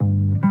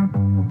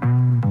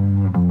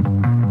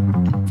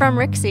From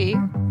Rixie,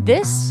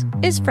 this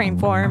is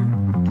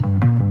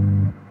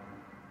Frameform.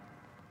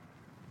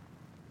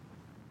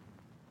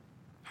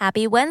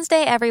 Happy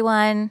Wednesday,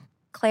 everyone.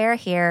 Claire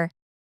here.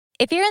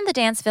 If you're in the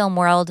dance film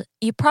world,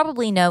 you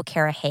probably know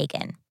Kara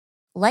Hagen,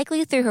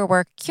 likely through her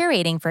work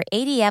curating for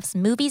ADF's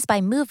Movies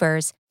by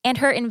Movers and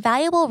her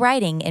invaluable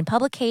writing in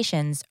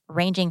publications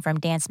ranging from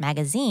Dance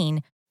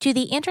Magazine to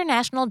the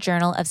International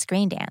Journal of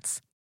Screen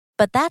Dance.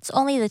 But that's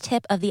only the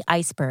tip of the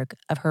iceberg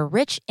of her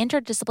rich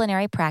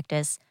interdisciplinary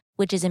practice,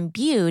 which is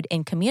imbued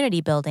in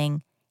community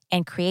building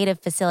and creative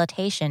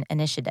facilitation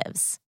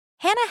initiatives.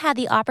 Hannah had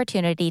the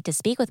opportunity to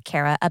speak with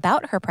Kara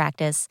about her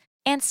practice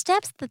and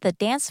steps that the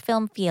dance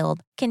film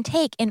field can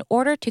take in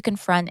order to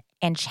confront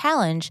and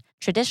challenge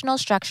traditional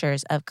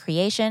structures of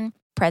creation,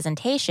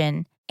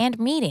 presentation, and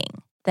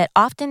meeting that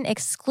often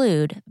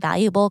exclude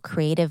valuable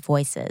creative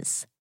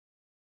voices.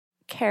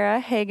 Kara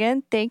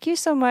Hagen, thank you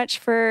so much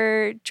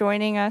for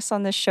joining us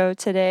on the show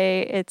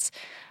today. It's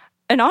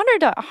an honor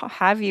to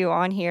have you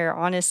on here,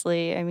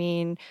 honestly. I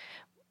mean,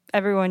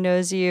 everyone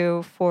knows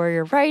you for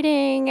your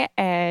writing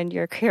and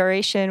your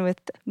curation with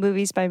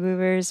Movies by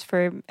Movers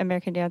for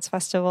American Dance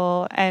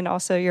Festival, and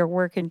also your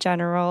work in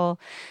general.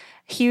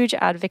 Huge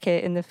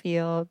advocate in the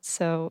field.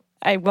 So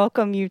I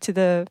welcome you to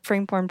the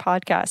Frameform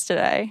podcast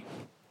today.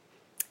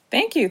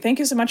 Thank you. Thank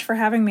you so much for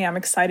having me. I'm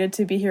excited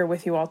to be here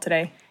with you all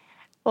today.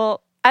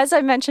 Well, as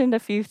I mentioned a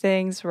few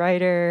things,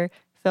 writer,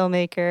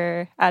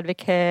 filmmaker,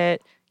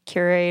 advocate,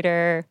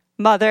 curator,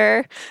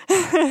 mother,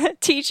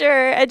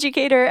 teacher,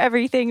 educator,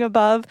 everything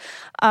above.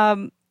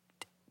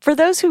 For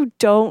those who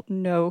don't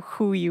know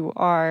who you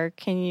are,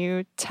 can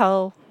you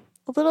tell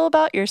a little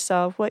about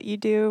yourself, what you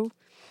do,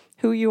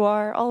 who you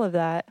are, all of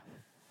that?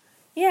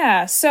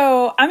 Yeah,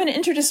 so I'm an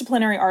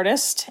interdisciplinary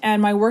artist, and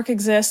my work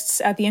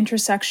exists at the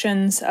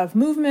intersections of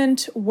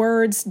movement,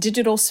 words,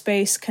 digital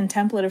space,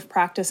 contemplative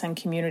practice, and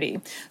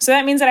community. So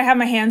that means that I have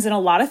my hands in a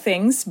lot of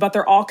things, but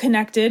they're all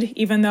connected,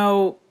 even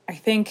though I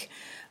think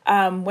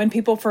when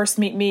people first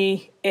meet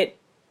me, it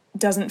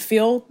doesn't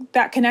feel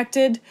that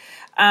connected.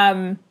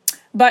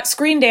 But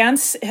screen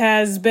dance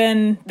has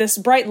been this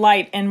bright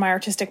light in my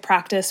artistic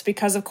practice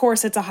because, of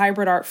course, it's a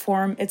hybrid art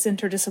form. It's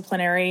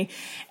interdisciplinary.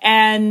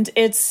 And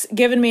it's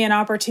given me an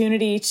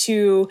opportunity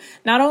to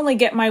not only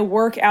get my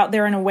work out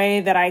there in a way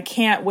that I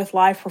can't with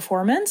live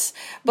performance,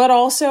 but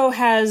also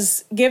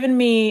has given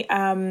me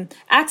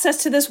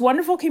access to this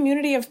wonderful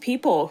community of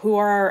people who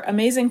are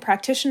amazing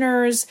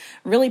practitioners,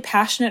 really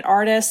passionate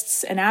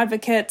artists and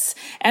advocates,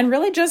 and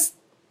really just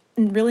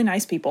really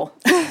nice people.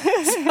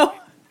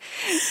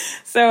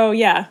 So,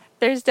 yeah.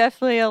 There's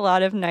definitely a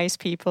lot of nice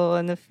people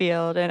in the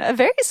field and a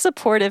very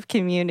supportive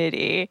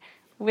community,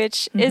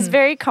 which is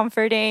very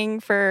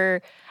comforting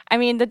for, I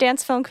mean, the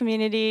dance film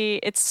community,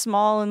 it's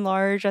small and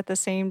large at the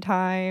same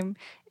time.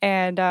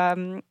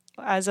 And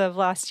as of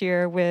last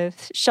year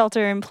with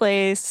Shelter in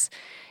Place,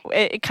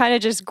 it kind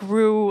of just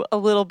grew a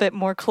little bit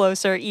more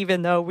closer,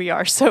 even though we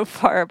are so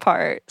far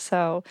apart.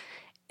 So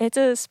it's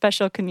a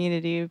special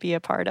community to be a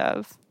part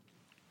of.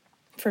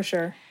 For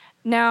sure.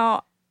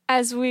 Now,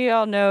 as we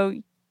all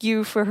know,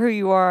 you for who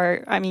you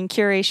are, I mean,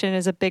 curation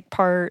is a big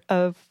part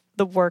of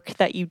the work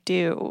that you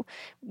do.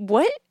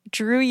 What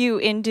drew you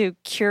into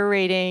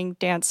curating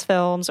dance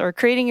films or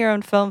creating your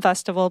own film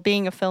festival,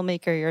 being a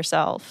filmmaker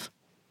yourself?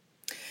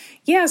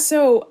 Yeah,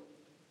 so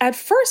at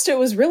first it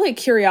was really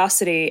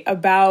curiosity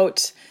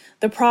about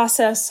the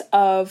process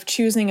of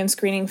choosing and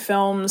screening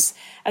films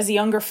as a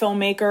younger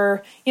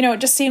filmmaker. You know,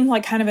 it just seemed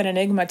like kind of an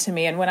enigma to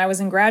me. And when I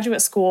was in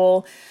graduate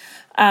school,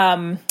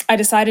 I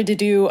decided to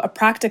do a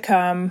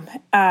practicum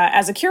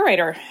as a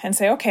curator and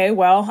say, okay,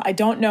 well, I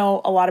don't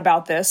know a lot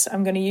about this.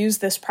 I'm going to use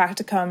this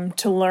practicum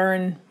to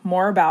learn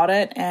more about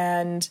it.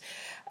 And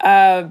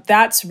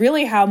that's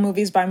really how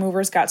Movies by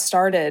Movers got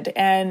started.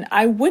 And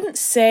I wouldn't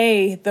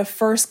say the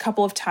first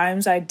couple of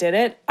times I did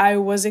it, I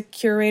was a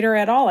curator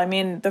at all. I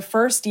mean, the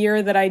first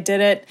year that I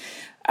did it,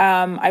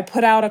 I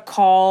put out a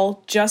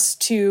call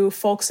just to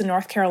folks in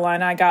North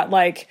Carolina. I got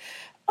like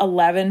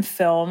 11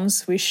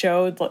 films. We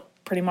showed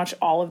pretty much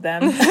all of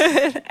them.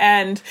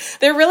 And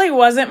there really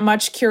wasn't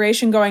much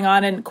curation going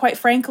on. And quite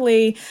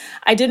frankly,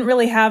 I didn't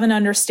really have an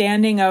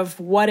understanding of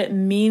what it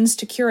means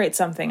to curate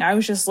something. I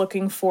was just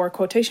looking for,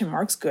 quotation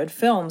marks, good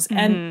films.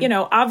 And, you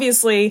know,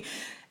 obviously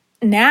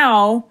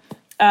now,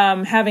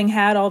 having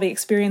had all the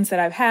experience that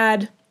I've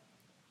had,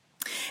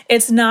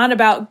 it's not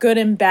about good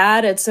and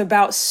bad. It's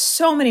about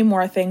so many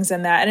more things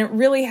than that. And it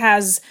really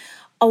has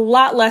a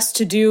lot less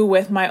to do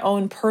with my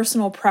own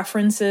personal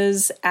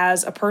preferences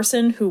as a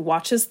person who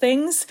watches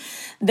things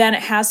than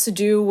it has to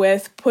do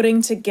with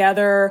putting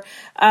together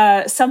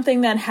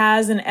something that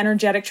has an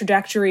energetic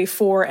trajectory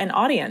for an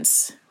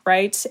audience,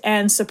 right?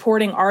 And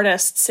supporting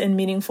artists in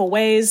meaningful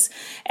ways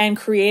and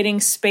creating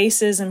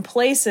spaces and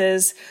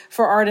places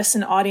for artists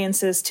and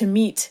audiences to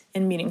meet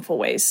in meaningful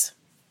ways.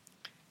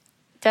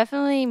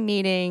 Definitely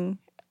meeting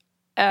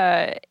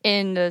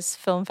in those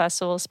film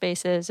festival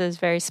spaces is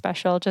very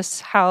special.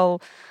 Just how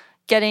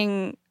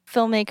getting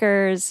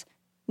filmmakers,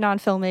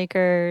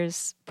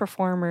 non-filmmakers,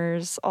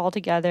 performers all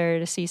together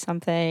to see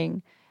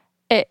something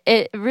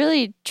It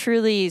really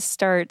truly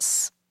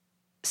starts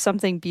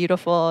something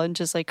beautiful and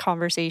just like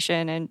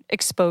conversation and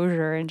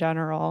exposure in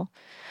general.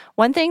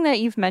 One thing that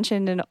you've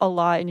mentioned a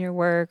lot in your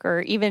work,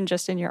 or even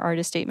just in your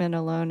artist statement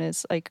alone,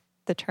 is like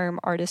the term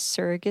artist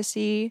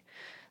surrogacy.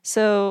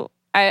 So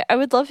I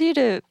would love you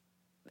to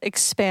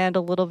expand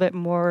a little bit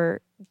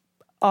more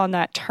on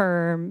that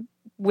term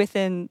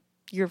within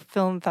your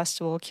film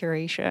festival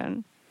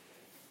curation.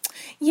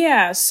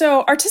 Yeah,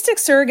 so artistic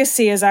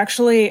surrogacy is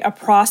actually a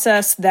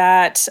process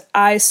that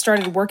I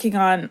started working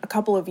on a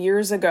couple of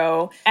years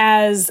ago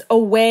as a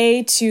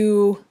way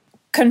to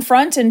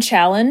confront and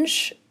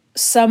challenge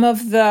some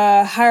of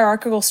the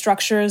hierarchical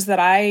structures that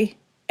I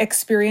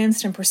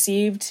experienced and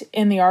perceived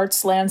in the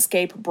arts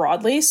landscape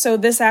broadly. So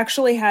this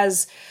actually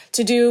has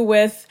to do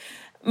with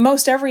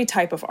most every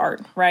type of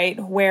art, right?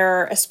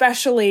 Where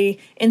especially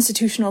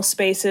institutional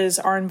spaces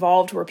are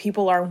involved, where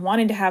people are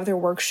wanting to have their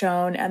work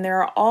shown, and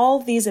there are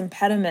all these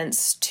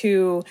impediments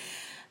to,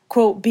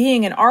 quote,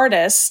 being an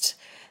artist,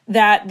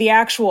 that the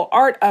actual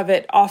art of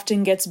it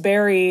often gets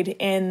buried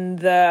in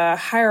the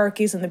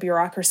hierarchies and the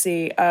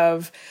bureaucracy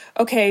of,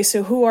 okay,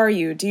 so who are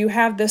you? Do you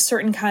have this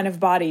certain kind of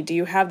body? Do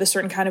you have this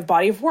certain kind of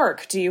body of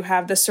work? Do you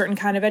have this certain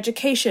kind of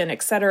education,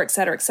 et cetera, et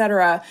cetera, et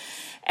cetera?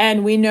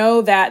 And we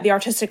know that the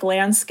artistic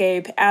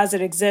landscape as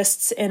it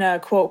exists in a,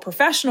 quote,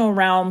 professional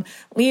realm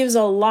leaves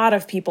a lot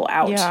of people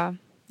out.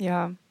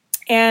 Yeah.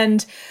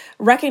 And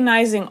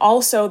recognizing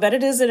also that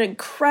it is an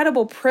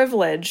incredible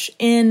privilege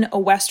in a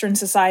Western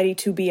society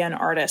to be an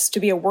artist, to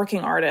be a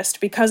working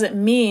artist, because it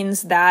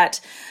means that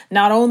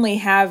not only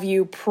have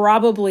you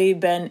probably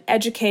been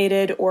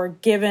educated or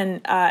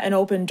given an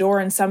open door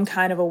in some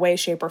kind of a way,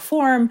 shape, or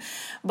form,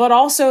 but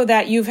also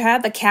that you've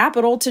had the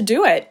capital to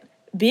do it.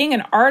 Being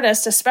an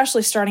artist,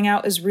 especially starting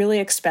out, is really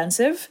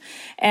expensive,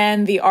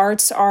 and the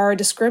arts are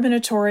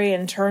discriminatory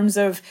in terms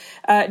of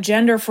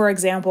gender, for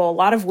example. A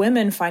lot of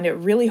women find it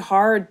really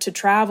hard to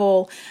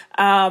travel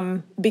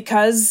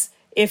because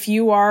if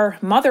you are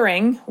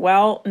mothering,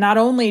 well, not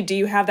only do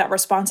you have that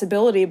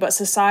responsibility, but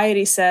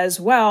society says,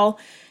 well,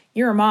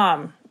 you're a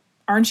mom.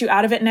 Aren't you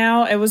out of it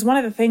now? It was one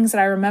of the things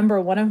that I remember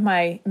one of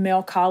my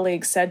male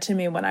colleagues said to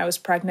me when I was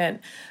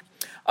pregnant.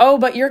 Oh,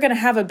 but you're going to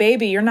have a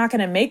baby. You're not going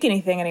to make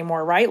anything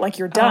anymore, right? Like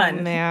you're done.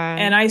 Oh, man.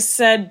 And I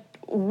said,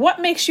 what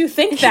makes you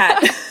think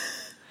that?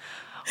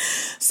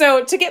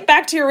 So to get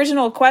back to your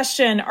original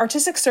question,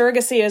 artistic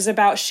surrogacy is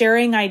about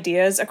sharing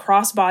ideas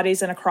across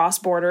bodies and across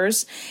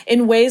borders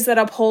in ways that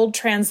uphold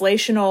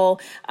translational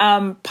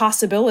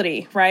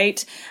possibility,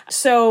 right?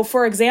 So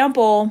for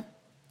example,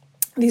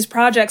 these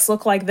projects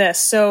look like this.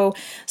 So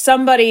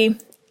somebody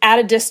at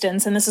a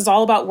distance, and this is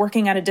all about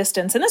working at a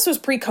distance. And this was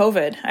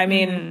pre-COVID. I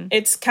mean,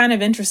 It's kind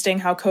of interesting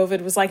how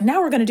COVID was like,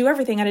 now we're going to do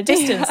everything at a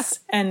distance.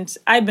 Yeah. And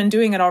I'd been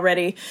doing it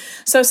already.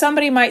 So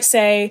somebody might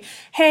say,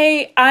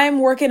 hey, I'm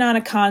working on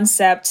a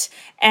concept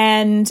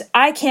and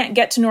I can't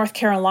get to North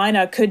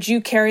Carolina. Could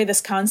you carry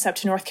this concept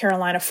to North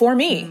Carolina for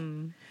me?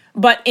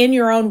 But in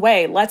your own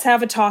way. Let's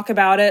have a talk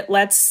about it.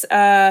 Let's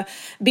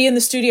be in the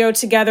studio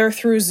together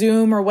through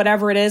Zoom or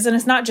whatever it is. And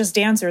it's not just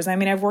dancers. I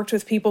mean, I've worked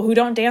with people who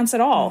don't dance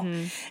at all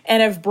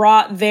and have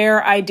brought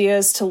their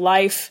ideas to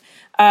life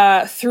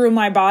through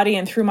my body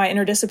and through my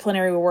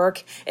interdisciplinary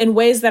work in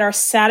ways that are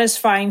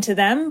satisfying to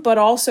them, but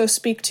also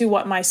speak to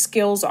what my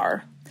skills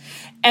are.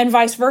 And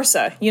vice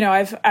versa. You know,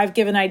 I've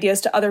given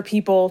ideas to other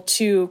people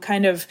to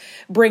kind of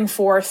bring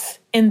forth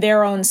in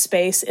their own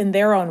space, in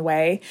their own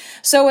way.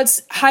 So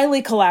it's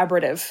highly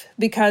collaborative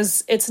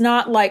because it's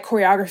not like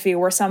choreography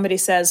where somebody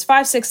says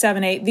 5, 6,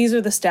 7, 8, these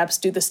are the steps,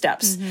 do the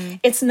steps.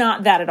 It's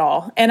not that at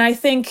all. And I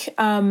think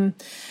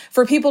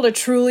for people to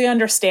truly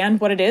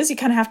understand what it is, you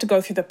kind of have to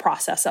go through the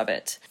process of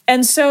it.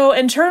 And so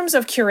in terms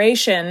of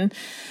curation,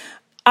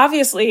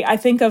 obviously, I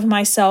think of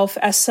myself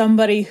as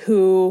somebody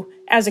who,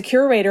 as a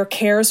curator,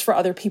 cares for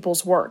other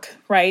people's work,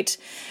 right?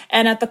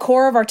 And at the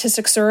core of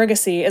artistic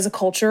surrogacy is a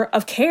culture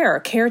of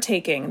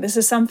caretaking. This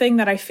is something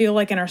that I feel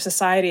like in our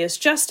society is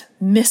just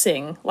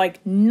missing,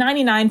 like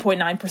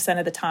 99.9%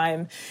 of the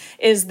time,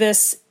 is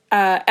this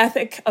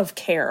ethic of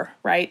care,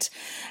 right?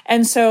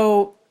 And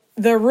so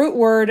the root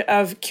word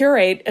of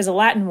curate is a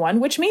Latin one,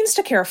 which means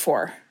to care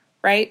for,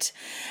 right?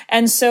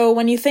 And so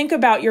when you think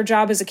about your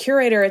job as a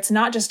curator, it's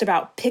not just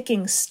about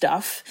picking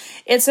stuff.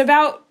 It's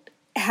about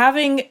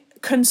having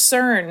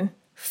concern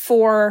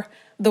for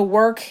the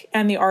work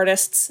and the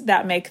artists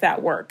that make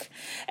that work.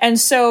 And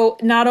so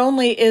not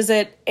only is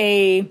it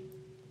a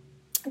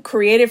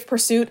creative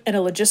pursuit and a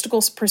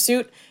logistical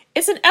pursuit,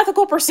 it's an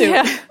ethical pursuit,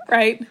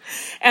 right?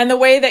 And the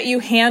way that you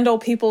handle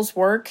people's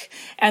work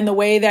and the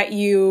way that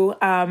you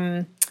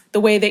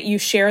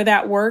share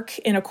that work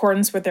in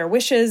accordance with their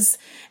wishes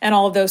and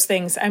all of those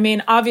things. I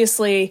mean,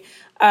 obviously,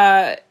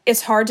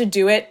 it's hard to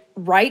do it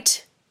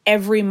right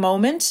every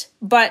moment,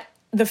 but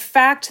the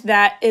fact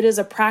that it is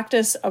a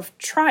practice of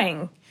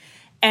trying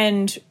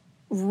and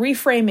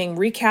reframing,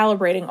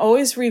 recalibrating,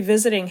 always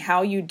revisiting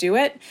how you do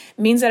it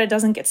means that it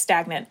doesn't get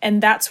stagnant.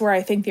 And that's where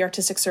I think the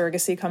artistic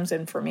surrogacy comes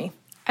in for me.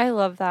 I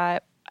love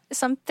that.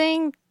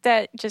 something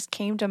that just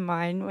came to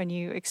mind when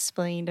you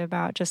explained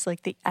about just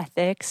like the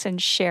ethics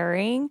and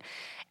sharing.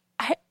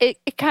 It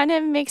kind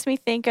of makes me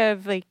think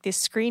of like the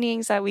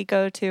screenings that we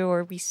go to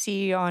or we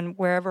see on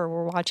wherever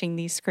we're watching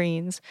these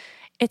screens.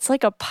 It's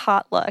like a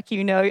potluck,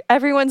 you know,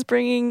 everyone's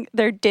bringing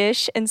their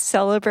dish and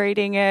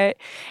celebrating it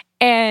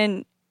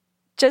and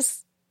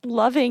just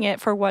loving it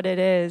for what it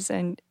is.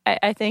 And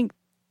I think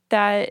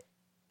that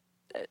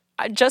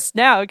just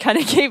now it kind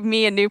of gave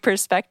me a new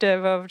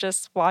perspective of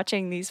just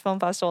watching these film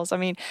festivals. I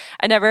mean,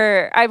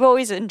 I've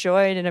always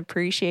enjoyed and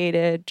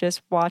appreciated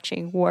just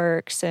watching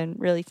works and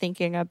really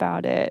thinking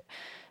about it.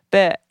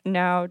 But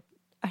now,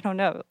 I don't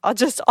know, I'll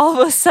just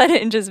all of a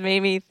sudden just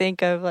made me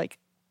think of like,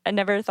 I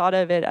never thought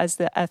of it as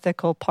the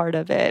ethical part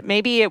of it.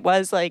 Maybe it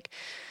was like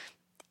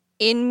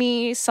in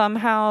me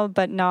somehow,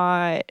 but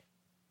not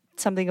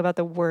something about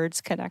the words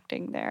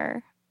connecting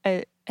there.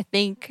 I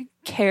think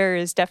care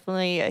is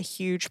definitely a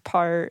huge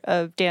part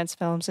of dance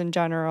films in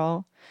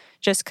general,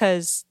 just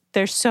because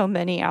there's so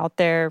many out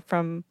there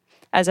from,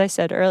 as I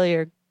said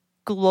earlier,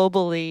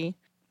 globally.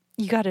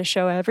 You got to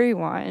show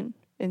everyone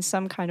in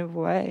some kind of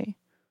way.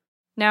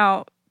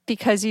 Now,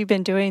 because you've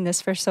been doing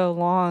this for so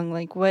long,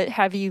 like what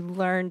have you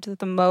learned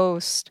the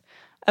most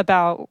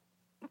about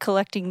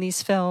collecting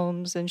these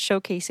films and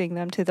showcasing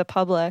them to the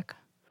public?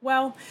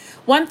 Well,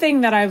 one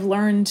thing that I've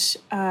learned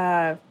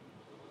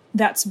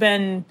that's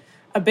been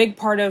a big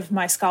part of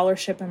my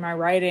scholarship and my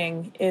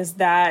writing is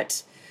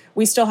that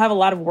we still have a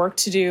lot of work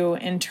to do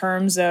in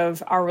terms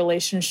of our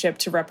relationship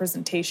to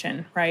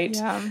representation, right?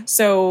 Yeah.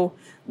 So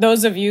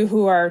those of you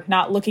who are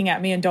not looking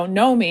at me and don't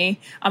know me,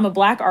 I'm a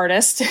Black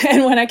artist.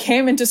 And when I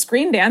came into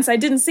screen dance, I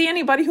didn't see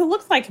anybody who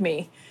looked like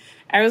me.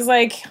 I was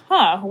like,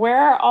 where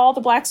are all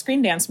the Black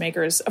screen dance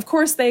makers? Of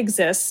course they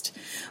exist.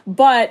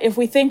 But if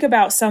we think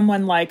about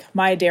someone like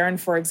Maya Deren,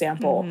 for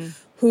example,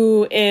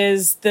 who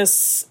is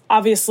this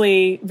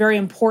obviously very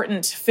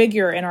important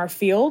figure in our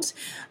field,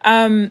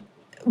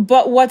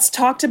 but what's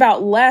talked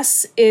about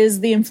less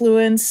is the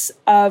influence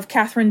of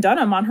Katherine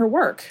Dunham on her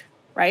work,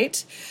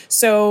 right?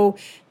 So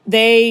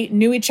they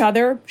knew each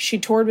other. She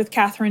toured with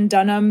Katherine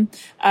Dunham,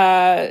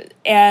 and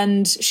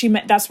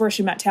that's where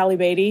she met Tali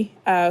Beatty,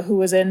 who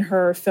was in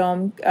her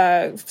film,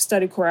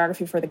 studied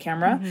choreography for the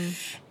camera.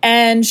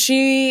 And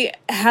she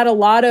had a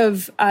lot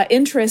of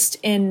interest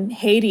in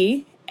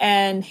Haiti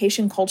and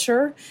Haitian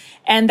culture,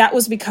 and that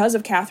was because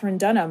of Katherine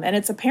Dunham. And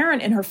it's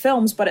apparent in her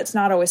films, but it's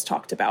not always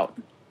talked about.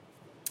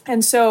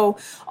 And so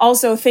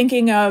also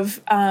thinking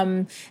of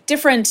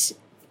different,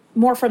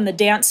 more from the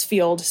dance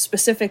field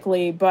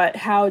specifically, but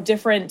how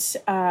different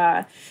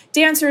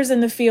dancers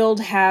in the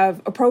field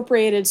have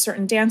appropriated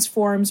certain dance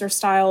forms or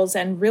styles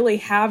and really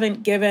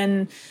haven't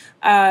given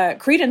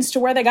credence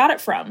to where they got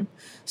it from.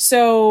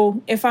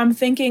 So if I'm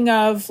thinking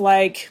of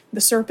like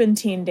the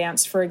Serpentine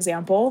dance, for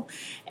example,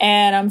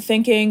 and I'm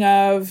thinking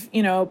of,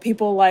 you know,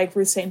 people like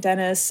Ruth St.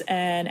 Denis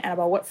and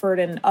Annabelle Whitford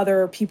and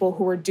other people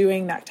who were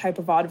doing that type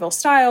of vaudeville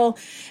style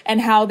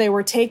and how they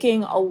were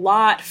taking a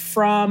lot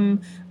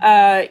from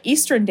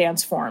Eastern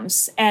dance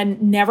forms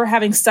and never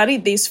having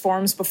studied these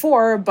forms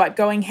before, but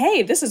going,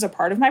 hey, this is a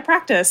part of my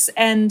practice.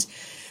 And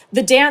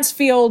the dance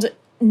field,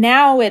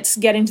 now it's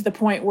getting to the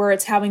point where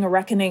it's having a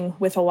reckoning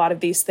with a lot of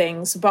these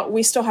things, but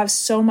we still have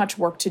so much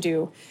work to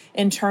do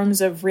in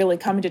terms of really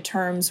coming to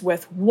terms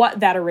with what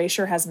that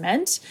erasure has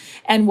meant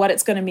and what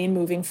it's going to mean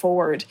moving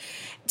forward.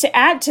 To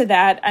add to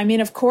that, I mean,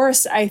 of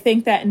course, I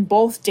think that in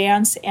both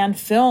dance and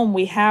film,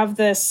 we have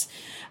this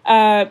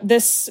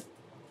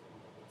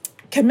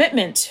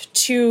commitment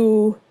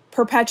to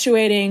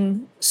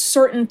perpetuating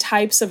certain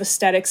types of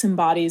aesthetics and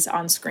bodies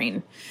on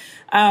screen.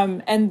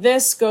 And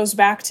this goes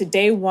back to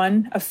day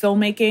one of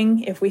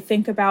filmmaking. If we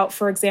think about,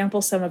 for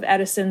example, some of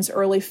Edison's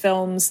early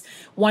films,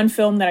 one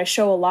film that I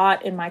show a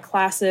lot in my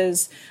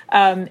classes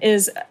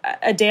is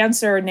a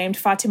dancer named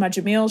Fatima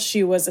Jamil.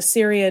 She was a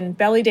Syrian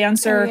belly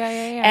dancer,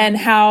 and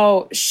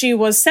how she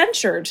was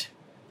censured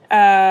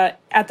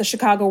at the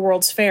Chicago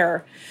World's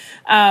Fair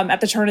at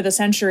the turn of the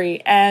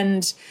century.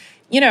 And,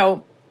 you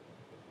know,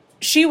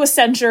 she was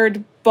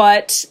censored,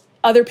 but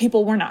other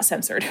people were not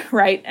censored,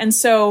 right? And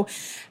so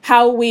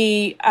how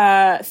we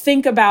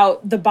think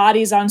about the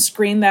bodies on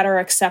screen that are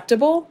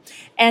acceptable,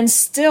 and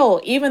still,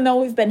 even though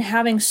we've been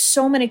having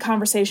so many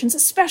conversations,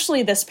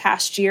 especially this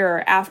past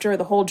year after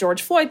the whole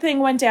George Floyd thing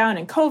went down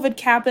and COVID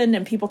happened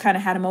and people kind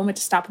of had a moment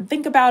to stop and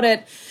think about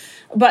it,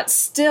 but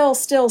still,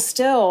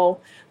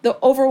 the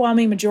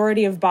overwhelming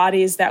majority of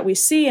bodies that we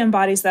see and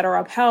bodies that are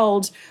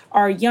upheld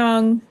are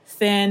young,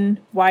 thin,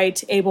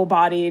 white,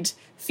 able-bodied,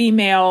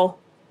 female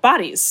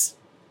bodies,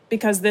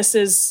 because this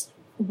is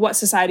what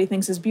society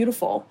thinks is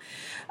beautiful.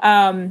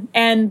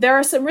 And there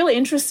are some really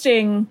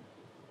interesting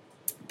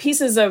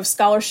pieces of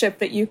scholarship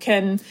that you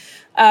can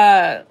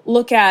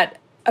look at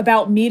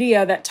about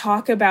media that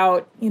talk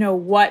about, you know,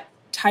 what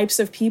types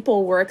of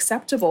people were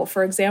acceptable.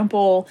 For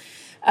example,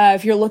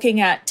 if you're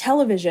looking at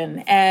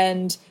television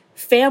and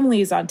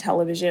families on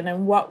television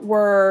and what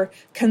were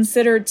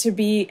considered to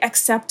be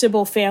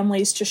acceptable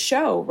families to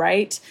show,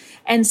 right?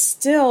 And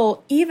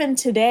still, even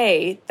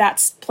today,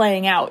 that's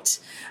playing out.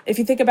 If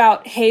you think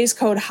about Hays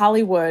Code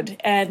Hollywood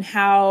and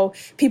how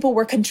people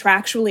were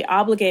contractually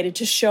obligated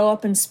to show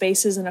up in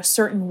spaces in a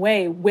certain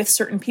way with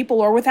certain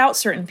people or without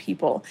certain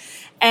people.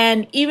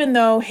 And even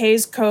though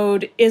Hays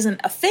Code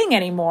isn't a thing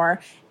anymore,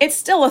 it's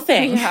still a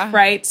thing,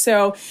 right?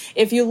 So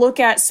if you look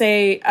at,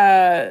 say,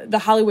 the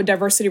Hollywood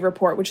Diversity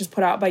Report, which is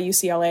put out by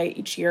UCLA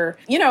each year,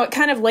 it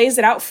kind of lays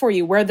it out for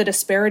you where the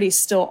disparities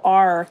still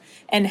are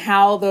and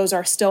how those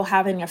are still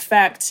having an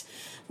effect,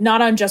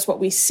 not on just what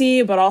we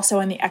see, but also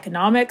in the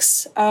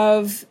economics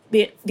of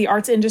the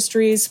arts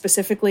industries,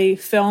 specifically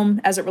film,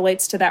 as it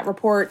relates to that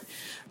report.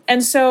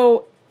 And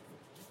so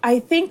I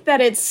think that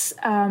it's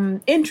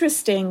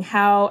interesting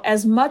how,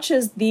 as much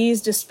as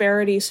these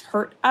disparities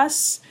hurt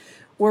us,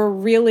 we're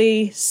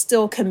really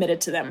still committed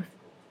to them.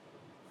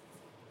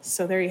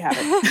 So there you have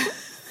it.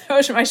 That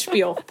was my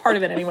spiel, part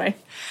of it anyway.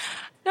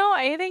 No,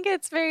 I think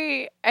it's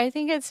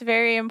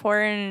very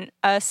important,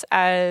 us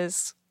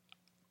as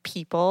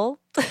people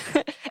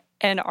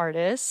and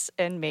artists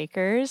and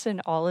makers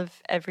and all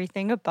of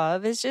everything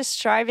above, is just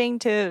striving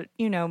to,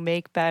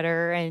 make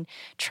better and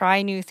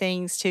try new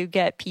things to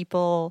get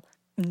people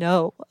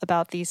know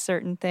about these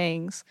certain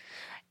things.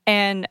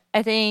 And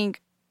I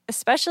think,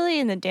 especially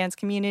in the dance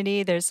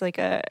community, there's like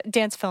a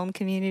dance film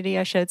community,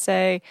 I should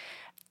say,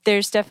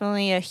 there's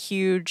definitely a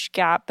huge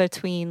gap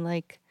between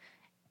like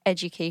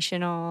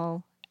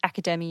educational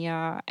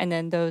academia and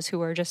then those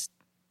who are just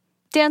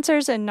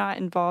dancers and not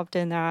involved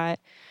in that.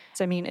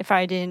 So, I mean, if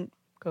I didn't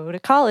go to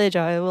college,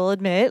 I will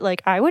admit,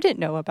 like, I wouldn't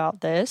know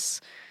about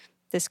this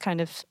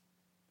kind of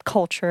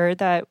culture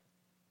that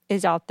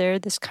is out there,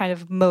 this kind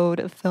of mode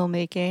of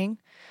filmmaking.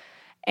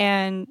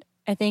 And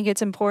I think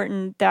it's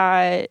important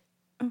that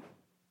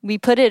we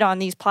put it on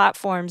these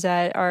platforms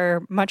that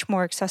are much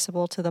more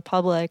accessible to the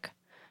public,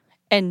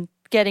 and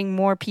getting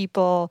more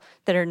people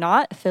that are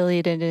not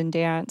affiliated in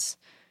dance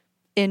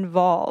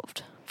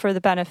involved for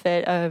the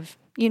benefit of,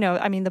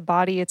 the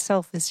body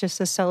itself is just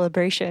a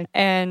celebration.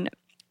 And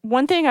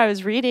one thing I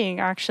was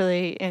reading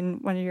actually in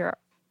one of your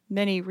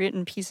many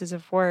written pieces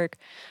of work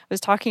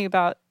was talking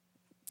about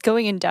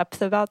going in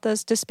depth about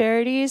those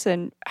disparities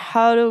and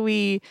how do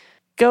we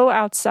go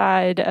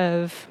outside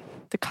of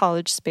the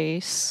college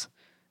space,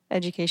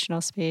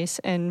 educational space.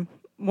 And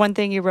one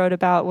thing you wrote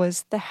about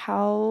was the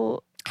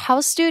house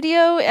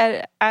studio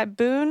at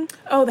Boone.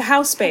 Oh, the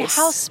house space.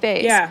 The house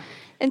space. Yeah.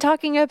 And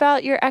talking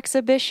about your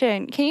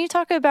exhibition. Can you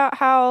talk about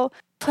how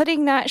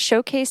putting that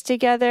showcase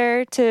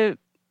together to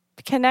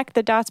connect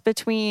the dots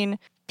between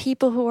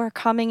people who are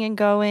coming and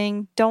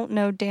going, don't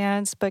know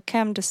dance, but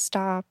come to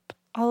stop,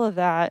 all of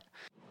that?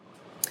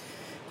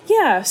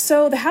 Yeah,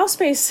 so the house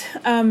space,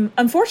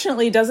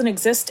 unfortunately, doesn't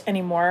exist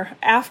anymore.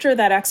 After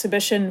that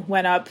exhibition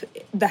went up,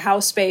 the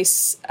house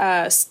space,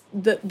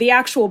 the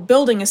actual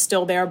building is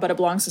still there, but it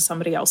belongs to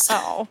somebody else.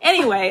 Oh.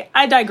 Anyway,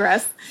 I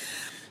digress.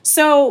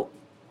 So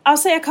I'll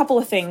say a couple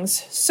of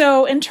things.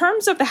 So in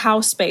terms of the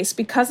house space,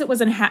 because it was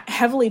a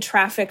heavily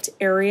trafficked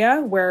area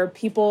where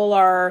people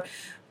are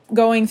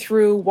going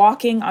through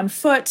walking on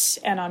foot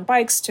and on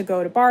bikes to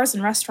go to bars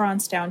and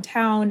restaurants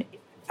downtown,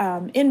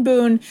 in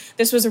Boone,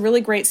 this was a really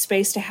great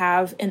space to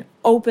have an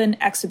open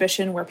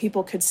exhibition where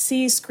people could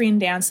see screen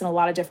dance in a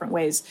lot of different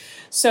ways.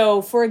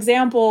 So, for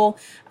example,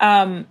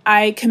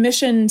 I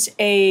commissioned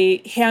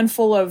a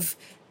handful of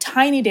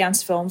tiny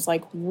dance films,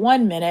 like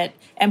 1 minute,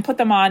 and put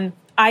them on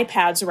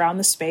iPads around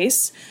the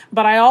space.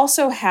 But I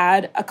also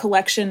had a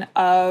collection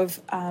of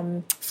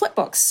flip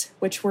books,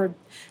 which were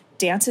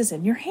dances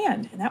in your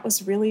hand. And that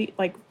was really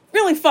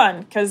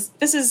fun because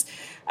this is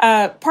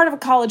part of a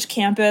college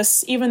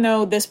campus. Even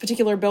though this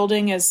particular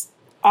building is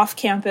off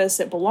campus,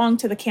 it belonged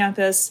to the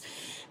campus.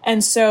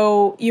 And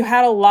so you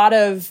had a lot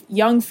of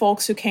young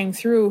folks who came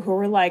through who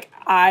were like,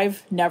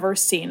 I've never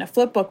seen a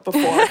flip book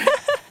before.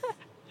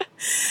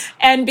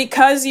 And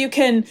because you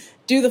can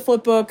do the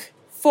flip book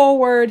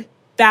forward,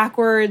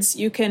 backwards,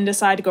 you can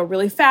decide to go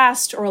really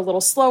fast or a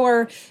little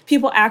slower.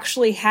 People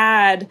actually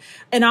had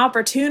an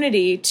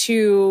opportunity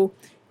to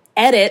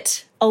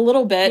edit a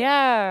little bit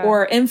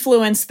or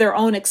influence their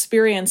own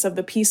experience of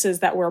the pieces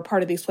that were a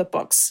part of these flip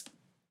books.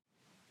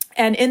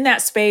 And in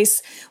that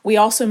space, we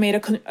also made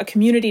a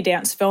community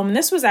dance film. And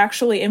this was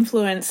actually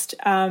influenced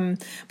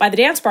by the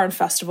Dance Barn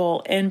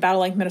Festival in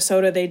Battle Lake,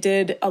 Minnesota. They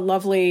did a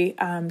lovely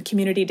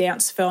community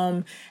dance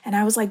film. And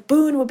I was like,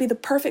 Boone would be the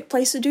perfect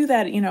place to do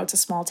that. You know, it's a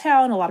small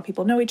town. A lot of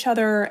people know each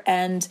other.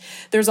 And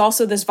there's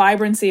also this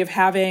vibrancy of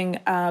having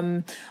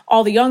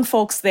all the young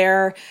folks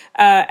there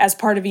as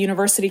part of a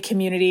university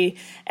community.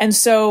 And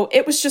so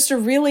it was just a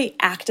really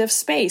active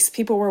space.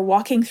 People were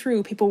walking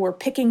through. People were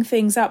picking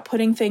things up,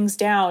 putting things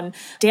down,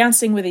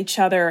 dancing with each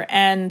other.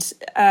 And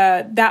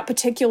that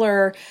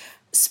particular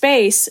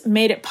space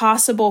made it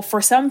possible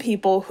for some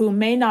people who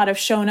may not have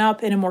shown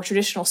up in a more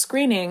traditional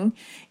screening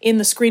in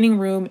the screening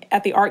room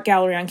at the art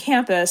gallery on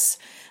campus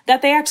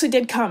that they actually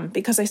did come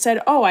because I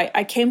said, oh,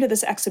 I came to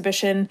this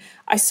exhibition,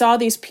 I saw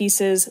these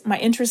pieces, my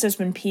interest has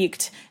been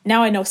piqued,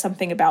 now I know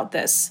something about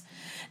this.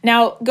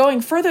 Now,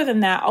 going further than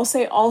that, I'll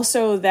say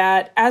also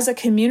that as a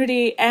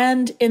community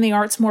and in the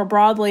arts more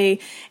broadly,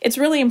 it's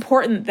really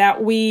important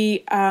that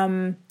we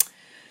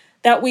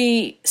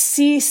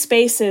see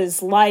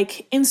spaces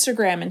like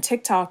Instagram and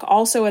TikTok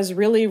also as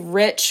really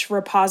rich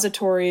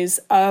repositories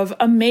of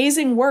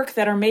amazing work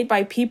that are made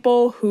by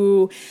people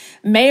who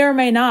may or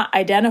may not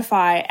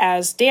identify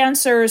as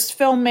dancers,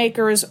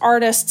 filmmakers,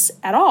 artists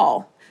at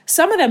all.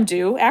 Some of them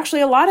do, actually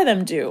a lot of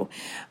them do,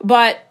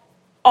 but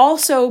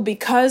also,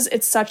 because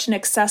it's such an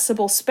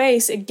accessible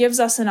space, it gives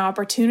us an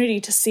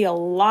opportunity to see a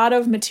lot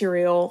of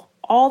material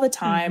all the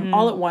time,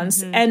 all at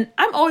once. And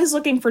I'm always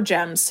looking for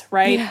gems,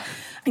 right? Yeah.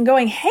 And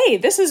going, hey,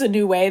 this is a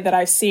new way that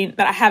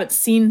I haven't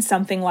seen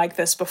something like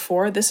this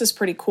before. This is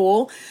pretty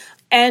cool.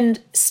 And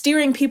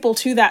steering people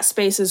to that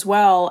space as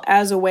well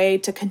as a way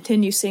to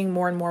continue seeing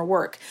more and more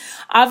work.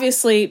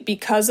 Obviously,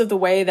 because of the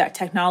way that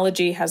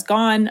technology has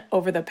gone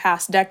over the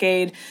past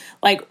decade,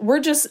 like we're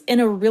just in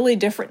a really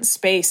different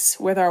space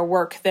with our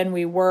work than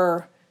we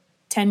were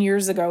 10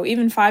 years ago,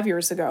 even 5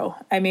 years ago.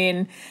 I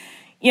mean,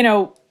 you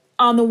know,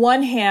 on the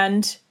one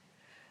hand,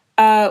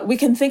 we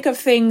can think of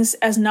things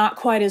as not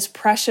quite as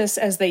precious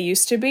as they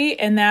used to be,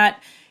 in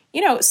that,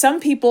 you know, some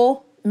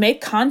people make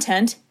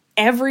content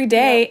every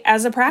day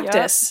as a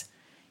practice.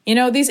 You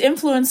know, these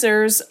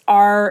influencers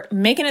are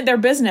making it their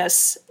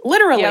business,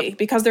 literally,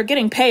 because they're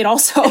getting paid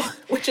also,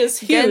 which is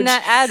huge. Getting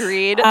that ad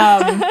read.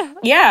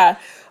 Yeah,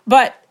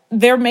 but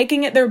they're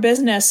making it their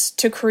business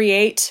to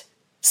create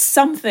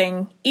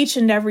something each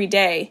and every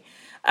day.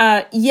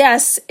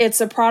 Yes, it's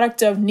a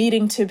product of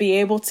needing to be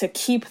able to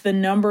keep the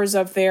numbers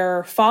of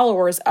their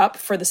followers up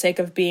for the sake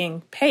of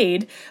being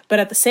paid. But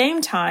at the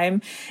same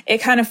time, it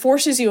kind of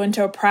forces you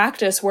into a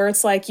practice where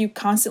it's like you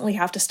constantly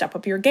have to step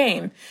up your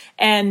game.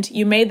 And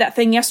you made that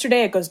thing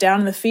yesterday, it goes down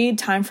in the feed,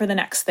 time for the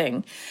next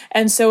thing.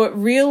 And so it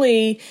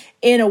really,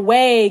 in a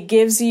way,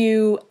 gives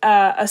you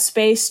a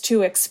space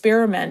to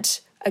experiment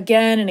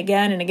again and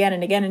again and again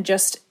and again, and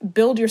just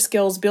build your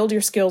skills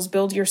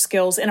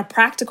in a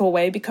practical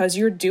way because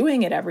you're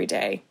doing it every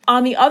day.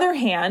 On the other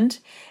hand,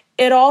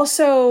 it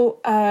also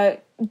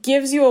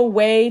gives you a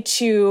way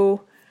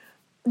to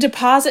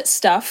deposit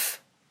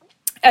stuff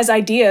as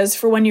ideas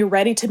for when you're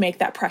ready to make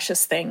that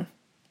precious thing.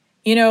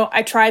 You know,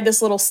 I tried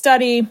this little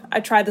study,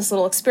 I tried this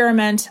little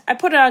experiment, I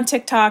put it on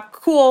TikTok,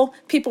 cool,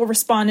 people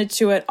responded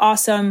to it,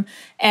 awesome,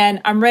 and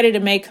I'm ready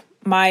to make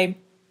my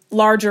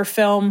larger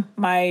film,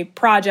 my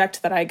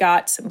project that I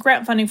got some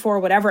grant funding for,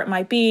 whatever it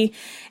might be.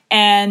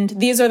 And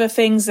these are the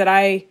things that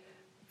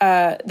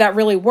that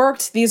really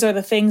worked. These are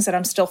the things that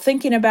I'm still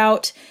thinking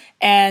about.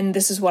 And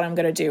this is what I'm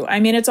going to do. I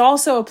mean, it's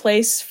also a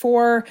place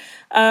for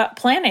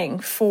planning,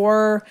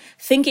 for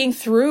thinking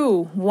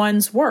through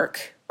one's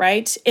work,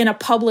 right, in a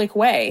public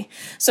way.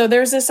 So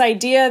there's this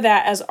idea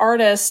that as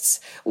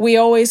artists, we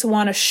always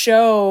want to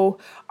show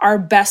our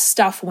best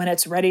stuff when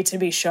it's ready to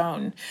be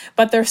shown.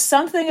 But there's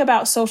something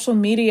about social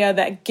media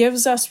that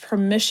gives us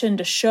permission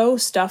to show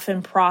stuff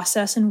in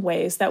process in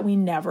ways that we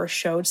never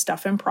showed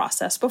stuff in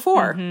process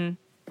before.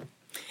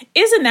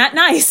 Isn't that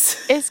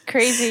nice? It's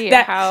crazy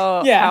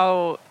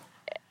how,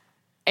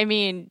 I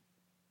mean,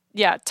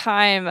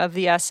 time of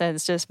the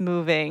essence, just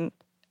moving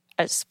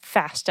as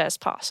fast as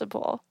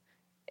possible.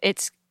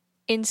 It's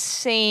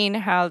insane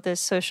how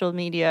this social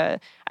media,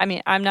 I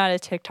mean, I'm not a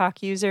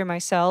TikTok user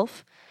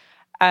myself.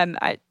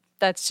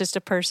 That's just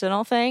a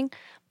personal thing,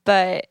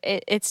 but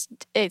it's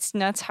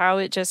nuts how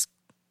it just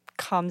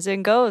comes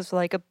and goes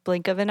like a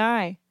blink of an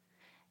eye.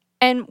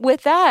 And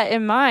with that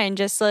in mind,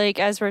 just like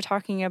as we're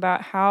talking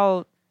about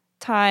how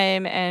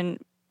time and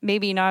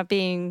maybe not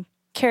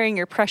carrying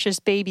your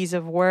precious babies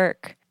of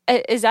work,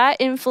 is that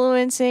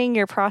influencing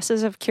your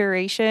process of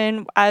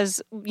curation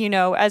as, you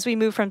know, as we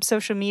move from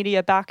social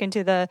media back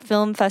into the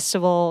film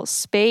festival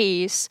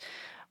space,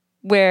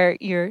 where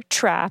you're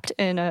trapped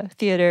in a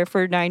theater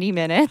for 90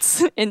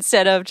 minutes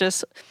instead of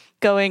just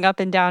going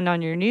up and down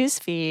on your news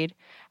feed?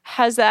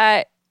 Has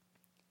that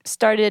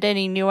started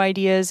any new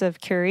ideas of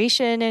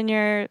curation in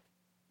your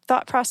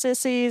thought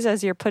processes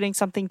as you're putting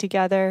something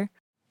together?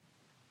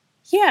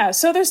 Yeah,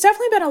 so there's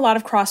definitely been a lot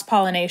of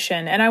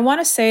cross-pollination, and I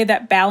want to say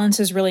that balance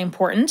is really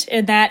important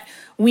in that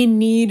we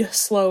need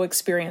slow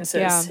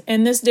experiences. Yeah.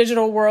 In this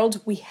digital world,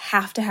 we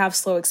have to have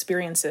slow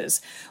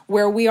experiences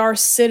where we are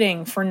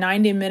sitting for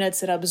 90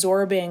 minutes and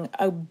absorbing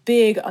a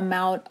big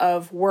amount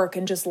of work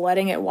and just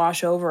letting it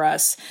wash over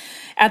us.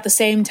 At the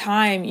same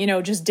time, you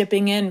know, just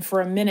dipping in for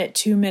a minute,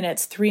 2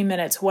 minutes, 3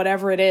 minutes,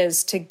 whatever it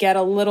is, to get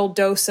a little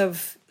dose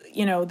of,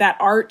 you know, that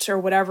art or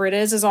whatever it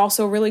is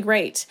also really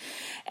great.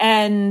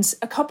 And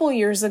a couple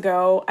years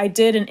ago, I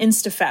did an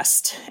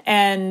InstaFest,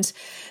 and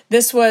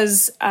this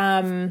was,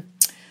 I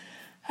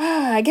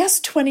guess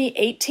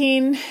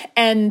 2018.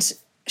 And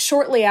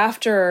shortly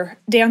after,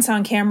 Dance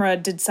on Camera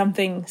did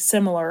something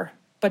similar,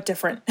 but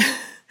different.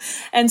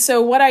 And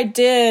so what I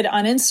did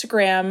on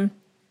Instagram,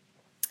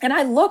 and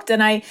I looked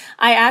and I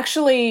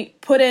actually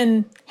put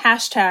in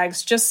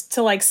hashtags just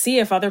to like see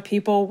if other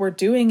people were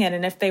doing it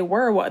and if they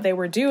were, what they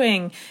were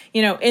doing,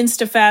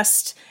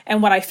 InstaFest.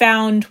 And what I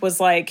found was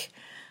like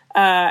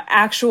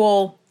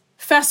actual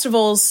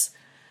festivals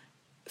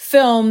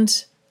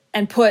filmed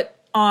and put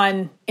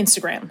on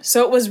Instagram.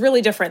 So it was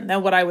really different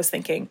than what I was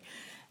thinking,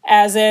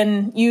 as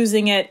in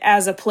using it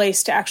as a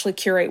place to actually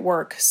curate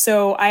work.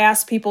 So I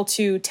asked people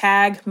to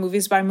tag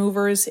Movies by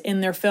Movers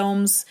in their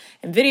films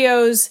and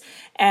videos.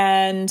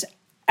 And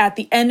at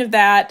the end of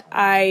that,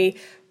 I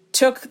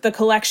took the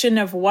collection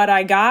of what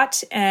I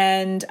got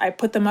and I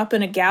put them up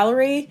in a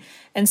gallery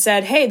and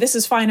said, hey, this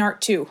is fine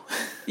art too.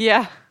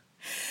 Yeah.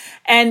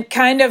 And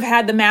kind of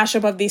had the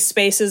mashup of these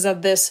spaces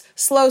of this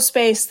slow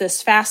space,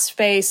 this fast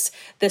space,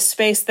 this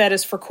space that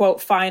is for,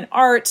 quote, fine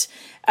art,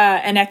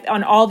 and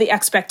on all the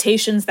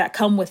expectations that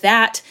come with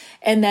that.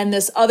 And then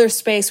this other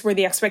space where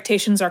the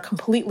expectations are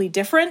completely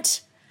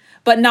different,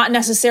 but not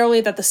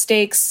necessarily that the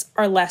stakes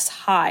are less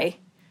high.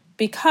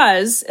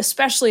 Because,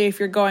 especially if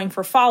you're going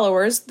for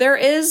followers,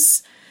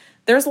 there's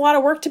a lot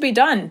of work to be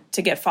done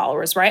to get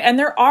followers, right? And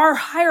there are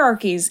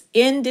hierarchies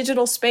in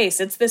digital space.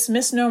 It's this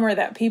misnomer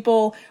that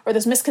people, or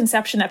this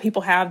misconception that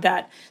people have,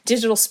 that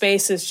digital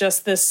space is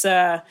just this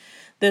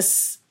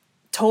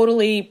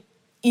totally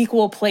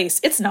equal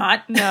place. It's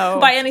not, no,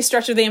 by any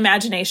stretch of the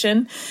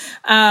imagination.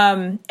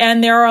 And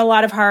there are a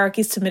lot of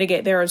hierarchies to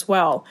mitigate there as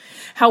well.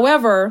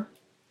 However,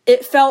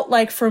 it felt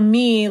like for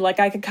me, like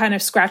I could kind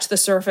of scratch the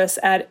surface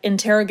at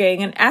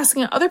interrogating and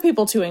asking other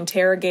people to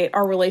interrogate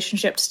our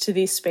relationships to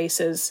these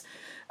spaces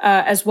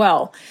as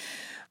well.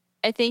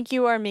 I think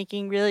you are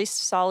making really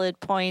solid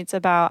points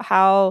about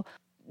how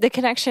the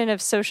connection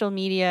of social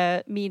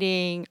media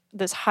meeting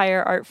this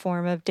higher art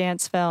form of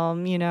dance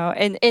film,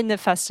 and in the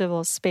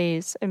festival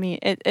space. I mean,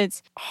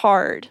 it's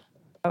hard.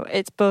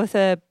 It's both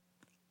a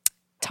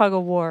tug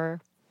of war,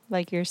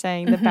 like you're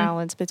saying, the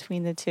balance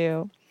between the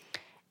two.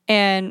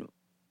 And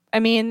I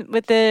mean,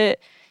 with the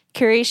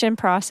curation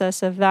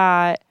process of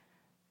that,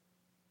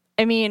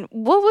 I mean,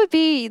 what would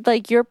be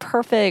like your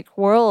perfect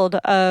world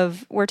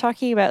of, we're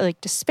talking about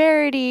like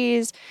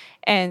disparities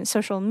and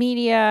social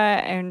media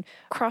and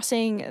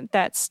crossing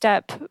that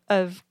step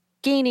of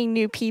gaining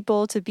new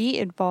people to be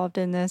involved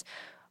in this.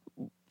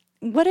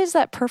 What does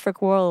that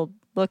perfect world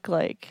look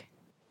like?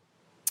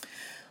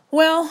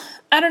 Well,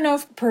 I don't know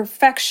if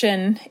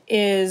perfection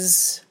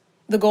is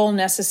the goal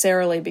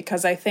necessarily,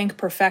 because I think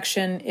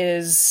perfection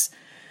is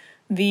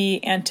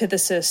the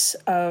antithesis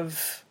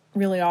of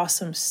really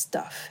awesome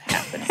stuff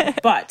happening.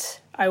 But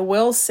I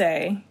will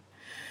say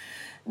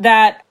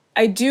that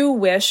I do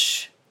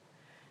wish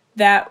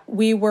that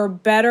we were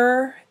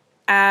better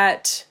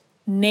at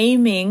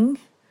naming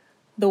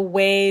the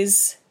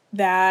ways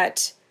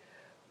that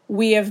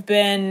we have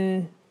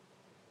been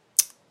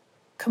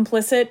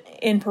complicit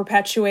in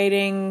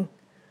perpetuating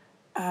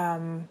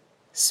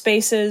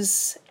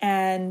spaces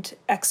and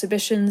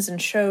exhibitions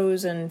and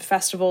shows and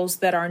festivals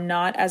that are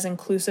not as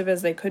inclusive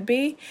as they could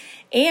be,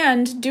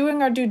 and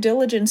doing our due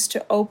diligence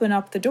to open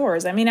up the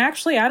doors. I mean,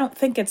 actually, I don't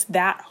think it's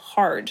that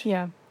hard.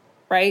 Yeah.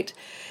 Right?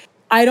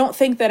 I don't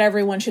think that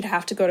everyone should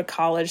have to go to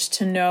college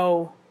to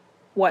know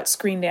what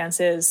screen dance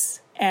is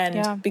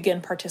and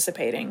begin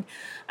participating.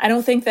 I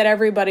don't think that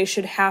everybody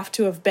should have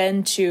to have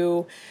been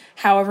to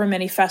however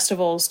many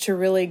festivals to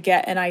really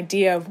get an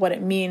idea of what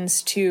it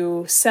means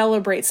to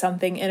celebrate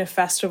something in a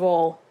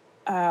festival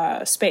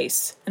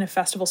space, in a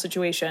festival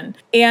situation.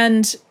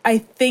 And I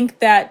think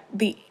that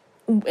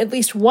at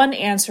least one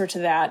answer to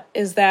that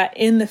is that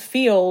in the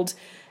field,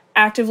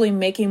 actively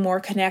making more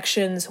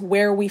connections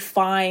where we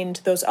find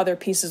those other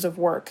pieces of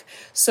work.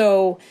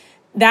 So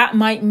that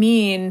might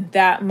mean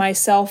that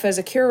myself as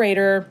a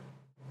curator,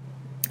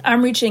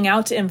 I'm reaching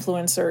out to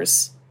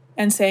influencers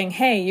and saying,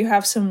 hey, you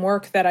have some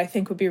work that I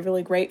think would be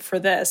really great for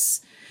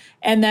this.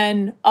 And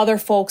then other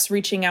folks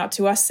reaching out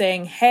to us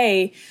saying,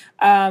 hey,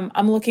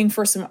 I'm looking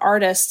for some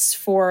artists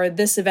for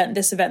this event,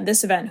 this event,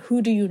 this event.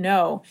 Who do you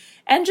know?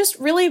 And just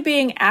really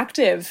being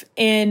active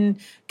in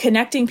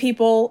connecting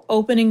people,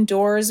 opening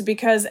doors,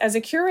 because as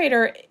a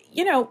curator,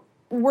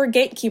 we're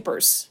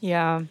gatekeepers.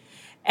 Yeah.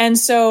 And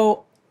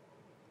so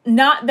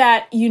not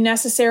that you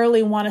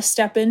necessarily want to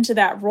step into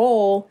that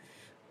role,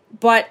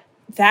 but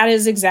that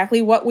is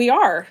exactly what we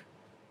are.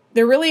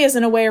 There really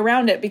isn't a way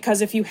around it,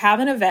 because if you have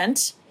an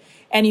event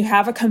and you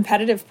have a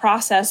competitive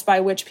process by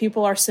which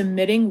people are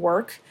submitting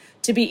work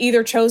to be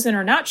either chosen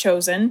or not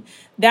chosen,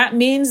 that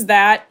means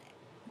that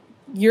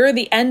you're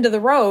the end of the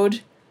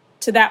road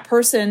to that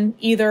person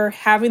either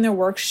having their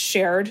work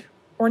shared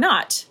or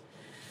not.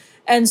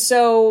 And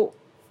so,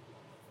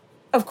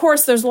 of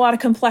course, there's a lot of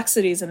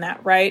complexities in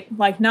that, right?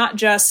 Like not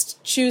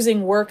just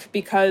choosing work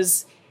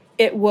because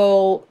it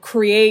will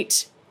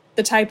create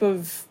the type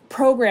of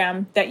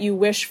program that you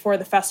wish for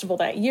the festival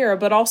that year,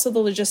 but also the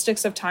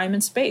logistics of time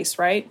and space,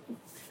 right?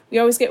 We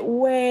always get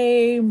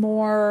way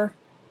more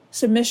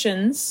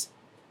submissions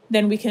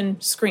than we can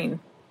screen.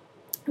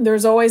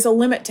 There's always a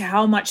limit to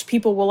how much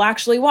people will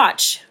actually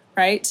watch,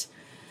 right?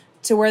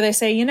 To where they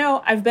say,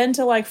 I've been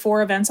to like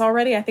 4 events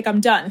already. I think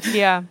I'm done.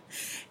 Yeah.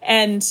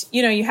 And,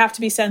 you have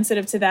to be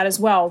sensitive to that as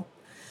well.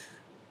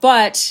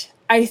 But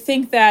I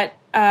think that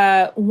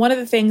one of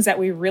the things that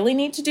we really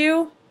need to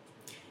do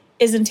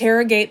is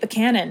interrogate the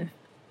canon.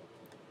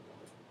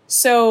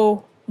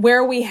 So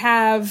where we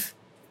have,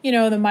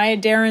 the Maya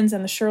Derens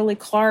and the Shirley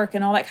Clark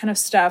and all that kind of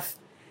stuff,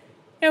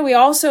 we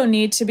also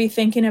need to be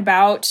thinking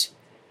about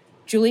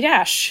Julie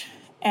Dash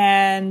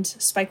and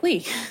Spike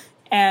Lee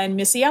and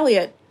Missy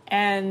Elliott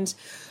and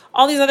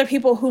all these other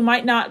people who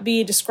might not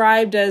be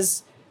described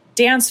as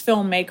dance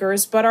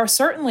filmmakers, but are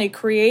certainly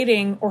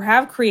creating or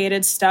have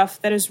created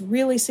stuff that is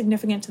really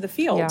significant to the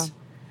field. Yeah.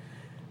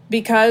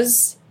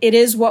 Because it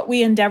is what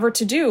we endeavor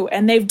to do,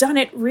 and they've done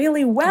it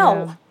really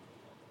well.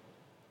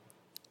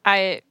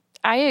 Yeah.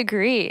 I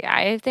agree.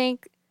 I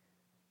think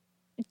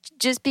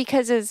just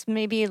because it's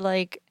maybe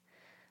like,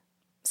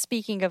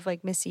 speaking of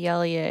like Missy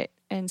Elliott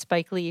and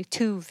Spike Lee,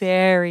 two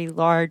very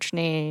large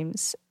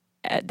names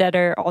that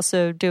are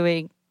also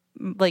doing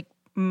like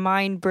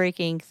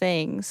mind-breaking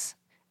things.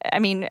 I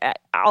mean,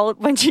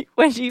 when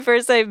you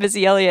first say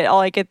Missy Elliott,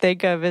 all I could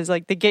think of is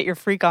like the Get Your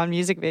Freak On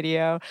music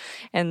video,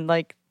 and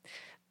like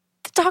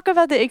to talk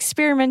about the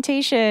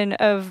experimentation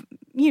of,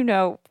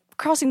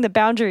 crossing the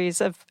boundaries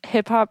of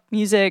hip hop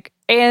music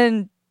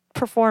and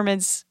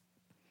performance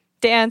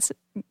dance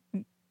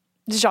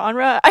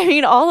genre. I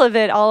mean, all of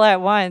it all at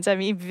once. I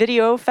mean,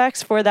 video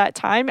effects for that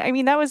time. I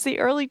mean, that was the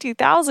early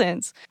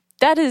 2000s.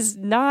 That is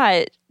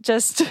not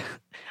just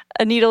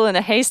a needle in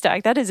a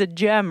haystack. That is a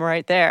gem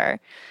right there.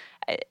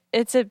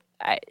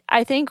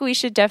 I think we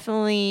should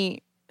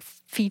definitely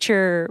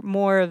feature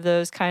more of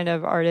those kind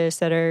of artists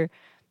that are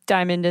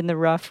diamond in the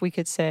rough, we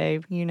could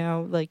say,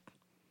 like,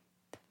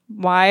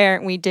 why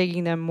aren't we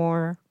digging them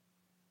more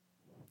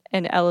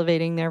and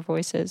elevating their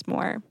voices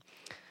more?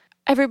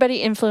 Everybody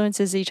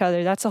influences each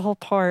other. That's a whole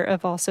part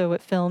of also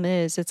what film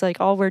is. It's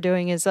like all we're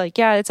doing is like,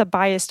 yeah, it's a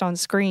biased on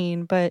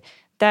screen, but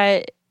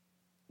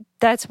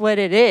that's what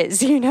it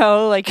is,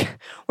 like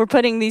we're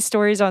putting these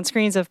stories on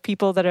screens of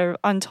people that are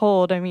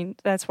untold. I mean,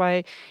 that's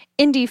why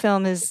indie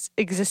film is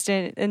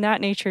existent in that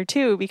nature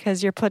too,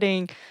 because you're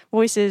putting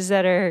voices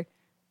that are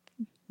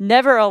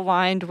never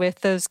aligned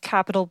with those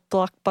capital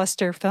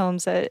blockbuster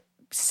films that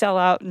sell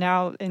out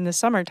now in the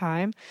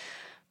summertime.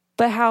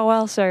 But how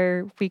else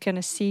are we going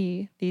to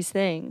see these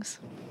things?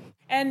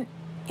 And,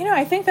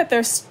 I think that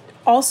there's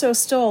also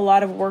still a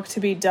lot of work to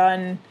be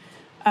done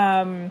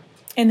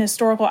in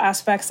historical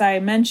aspects. I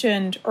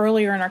mentioned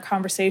earlier in our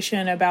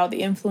conversation about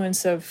the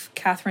influence of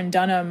Katherine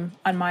Dunham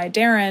on Maya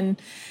Deren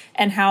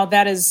and how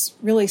that is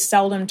really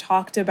seldom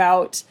talked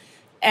about.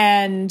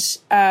 And,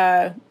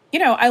 I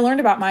learned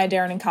about Maya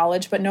Deren in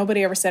college, but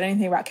nobody ever said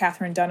anything about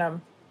Katherine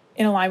Dunham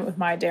in alignment with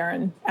Maya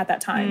Deren at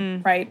that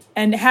time, right?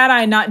 And had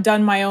I not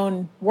done my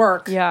own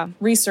work,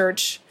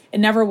 research, it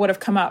never would have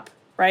come up,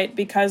 right?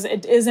 Because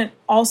it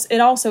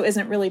also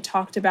isn't really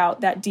talked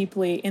about that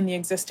deeply in the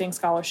existing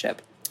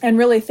scholarship. And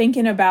really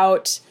thinking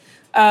about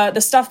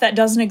the stuff that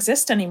doesn't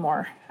exist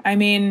anymore. I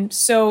mean,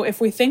 so if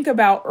we think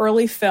about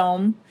early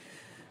film,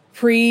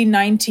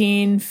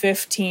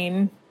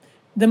 pre-1915,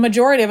 the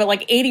majority of it,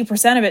 like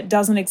 80% of it,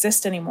 doesn't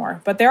exist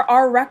anymore. But there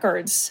are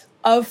records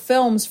of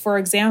films, for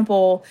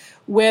example,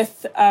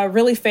 with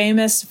really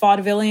famous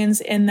vaudevillians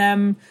in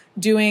them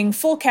doing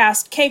full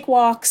cast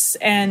cakewalks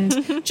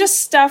and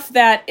just stuff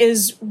that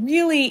is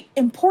really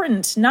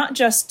important, not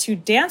just to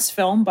dance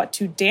film, but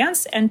to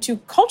dance and to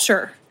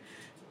culture,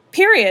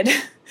 period,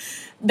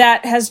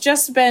 that has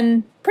just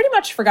been pretty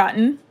much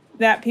forgotten,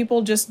 that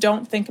people just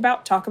don't think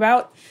about, talk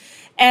about.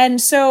 And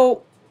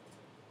so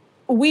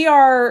we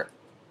are,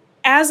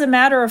 as a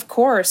matter of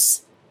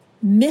course,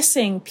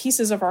 missing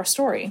pieces of our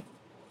story.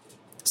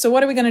 So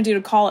what are we going to do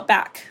to call it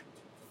back?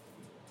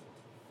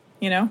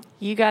 You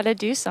got to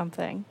do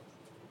something.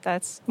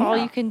 That's all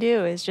you can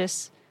do is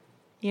just,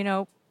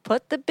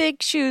 put the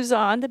big shoes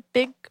on, the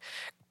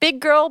big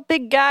girl,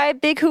 big guy,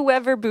 big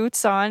whoever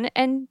boots on,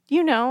 and,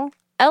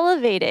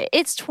 elevate it.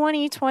 It's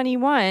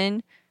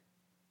 2021.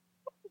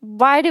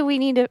 Why do we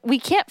need to? We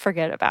can't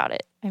forget about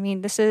it. I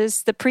mean, this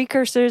is the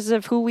precursors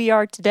of who we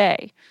are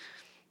today.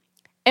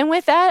 And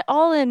with that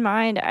all in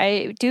mind,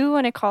 I do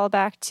want to call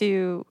back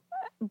to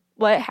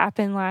what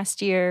happened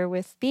last year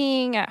with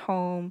being at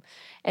home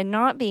and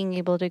not being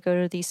able to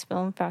go to these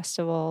film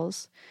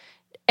festivals.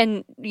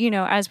 And,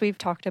 as we've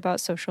talked about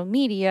social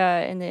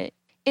media and the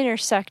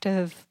intersect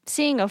of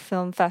seeing a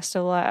film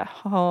festival at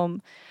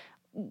home,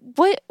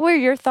 what were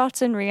your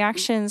thoughts and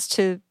reactions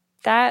to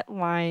that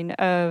line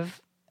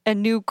of a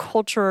new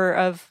culture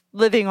of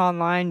living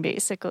online,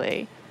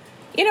 basically?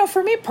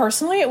 For me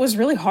personally, it was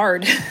really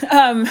hard.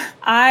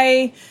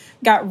 I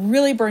got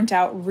really burnt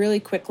out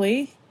really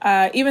quickly,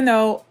 even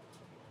though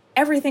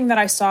everything that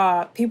I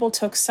saw, people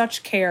took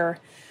such care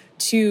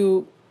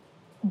to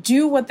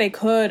do what they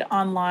could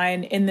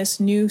online in this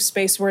new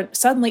space where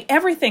suddenly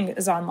everything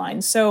is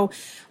online. So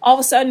all of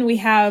a sudden we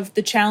have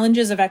the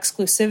challenges of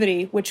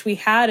exclusivity, which we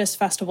had as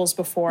festivals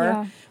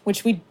before,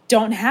 which we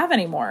don't have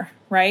anymore,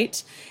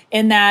 right?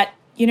 In that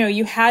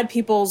you had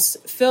people's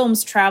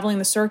films traveling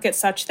the circuit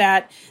such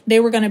that they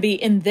were going to be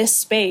in this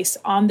space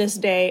on this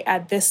day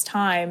at this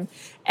time.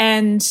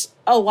 And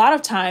a lot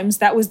of times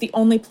that was the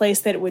only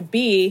place that it would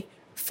be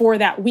for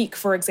that week,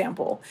 for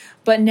example.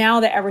 But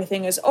now that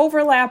everything is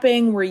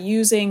overlapping, we're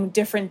using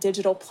different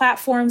digital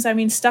platforms. I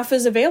mean, stuff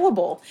is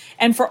available.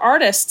 And for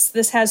artists,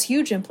 this has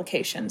huge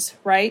implications,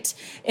 right?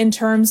 In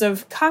terms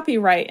of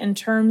copyright, in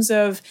terms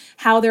of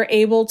how they're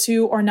able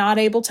to or not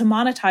able to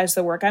monetize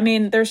the work. I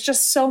mean, there's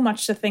just so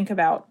much to think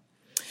about.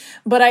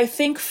 But I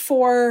think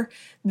for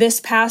this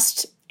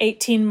past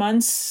 18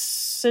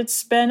 months,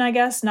 it's been, I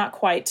guess, not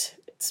quite.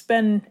 It's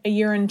been a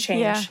year and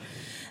change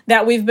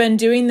that we've been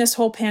doing this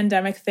whole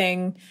pandemic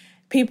thing.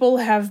 People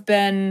in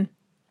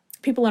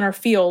our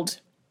field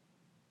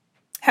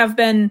have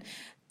been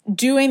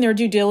doing their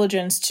due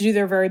diligence to do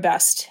their very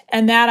best.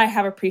 And that I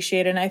have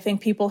appreciated. And I think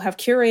people have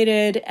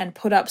curated and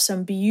put up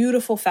some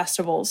beautiful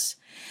festivals.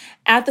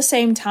 At the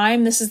same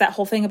time, this is that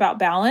whole thing about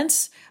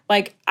balance.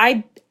 Like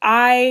I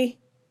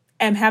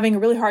am having a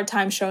really hard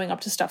time showing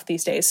up to stuff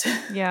these days.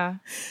 Yeah.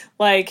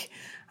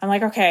 I'm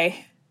like,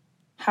 okay,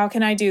 how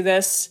can I do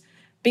this?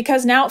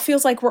 Because now it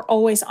feels like we're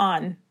always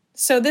on.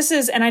 So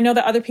and I know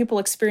that other people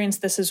experience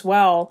this as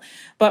well,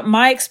 but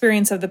my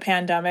experience of the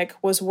pandemic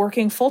was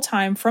working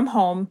full-time from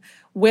home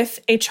with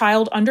a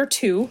child under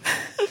 2.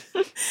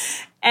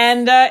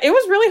 And it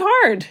was really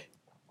hard.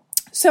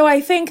 So I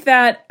think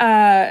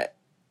that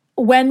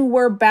when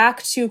we're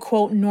back to,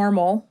 quote,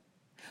 normal,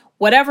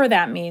 whatever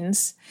that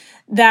means,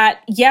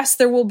 that yes,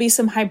 there will be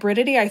some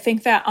hybridity. I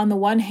think that on the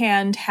one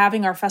hand,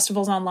 having our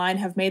festivals online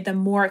have made them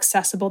more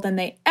accessible than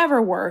they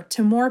ever were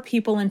to more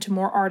people and to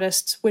more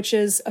artists, which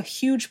is a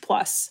huge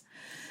plus.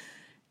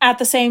 At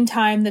the same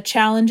time, the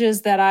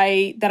challenges that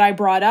I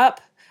brought up,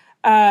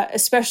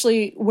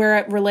 especially where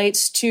it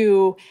relates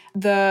to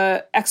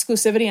the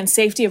exclusivity and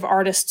safety of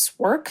artists'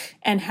 work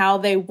and how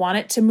they want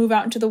it to move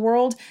out into the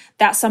world,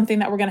 that's something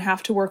that we're going to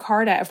have to work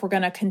hard at if we're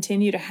going to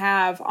continue to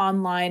have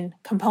online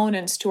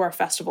components to our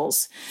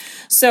festivals.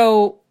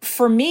 So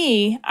for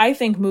me, I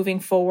think moving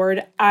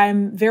forward,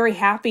 I'm very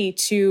happy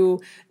to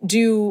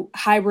do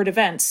hybrid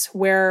events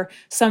where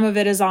some of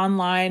it is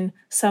online,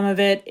 some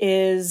of it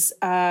is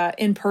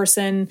in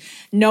person,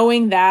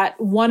 knowing that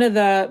one of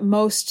the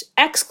most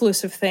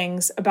exclusive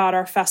things about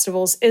our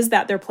festivals is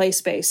that they're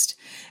place-based,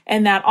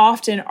 and that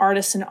often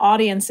artists and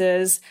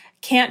audiences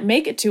can't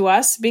make it to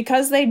us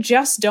because they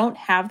just don't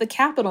have the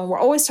capital. And we're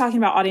always talking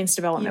about audience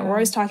development. We're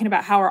always talking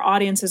about how our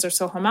audiences are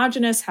so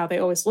homogenous, how they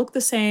always look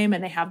the same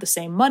and they have the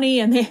same money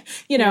and they,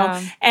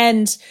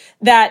 and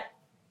that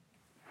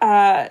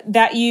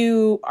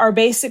you are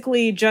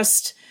basically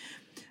just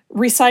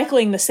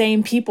recycling the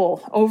same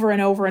people over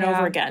and over and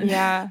over again.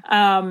 Yeah.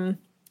 And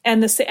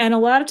a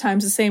lot of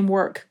times the same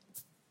work.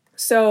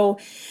 So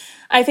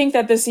I think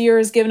that this year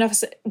has given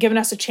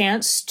us a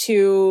chance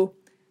to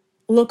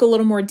look a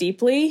little more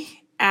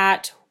deeply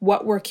at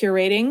what we're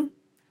curating,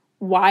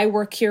 why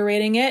we're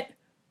curating it,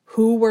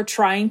 who we're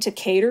trying to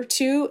cater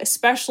to,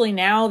 especially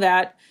now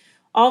that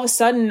all of a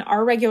sudden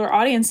our regular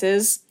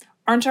audiences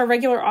aren't our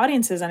regular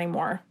audiences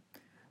anymore.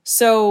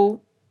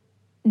 So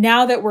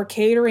now that we're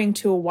catering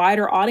to a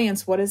wider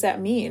audience, what does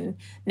that mean?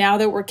 Now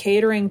that we're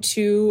catering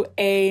to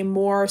a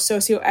more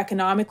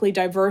socioeconomically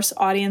diverse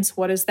audience,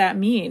 what does that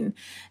mean?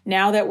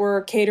 Now that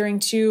we're catering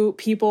to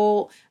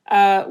people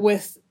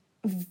with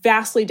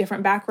vastly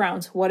different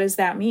backgrounds, what does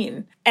that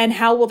mean? And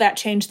how will that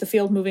change the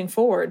field moving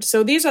forward?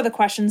 So these are the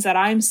questions that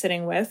I'm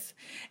sitting with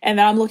and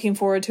that I'm looking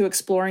forward to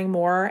exploring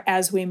more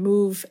as we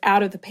move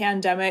out of the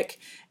pandemic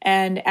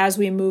and as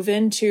we move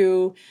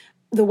into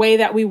the way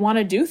that we want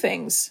to do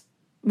things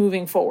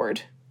moving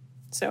forward.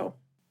 So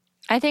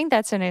I think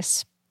that's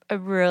a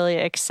really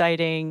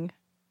exciting,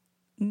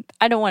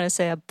 I don't want to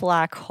say a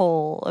black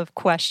hole of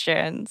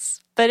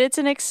questions, but it's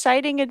an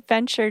exciting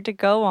adventure to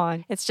go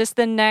on. It's just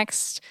the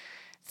next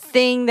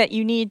thing that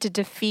you need to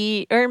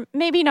defeat, or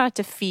maybe not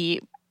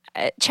defeat.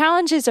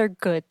 Challenges are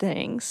good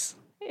things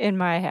in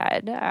my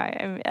head.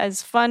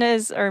 As fun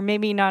as, or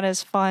maybe not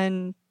as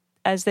fun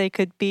as they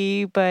could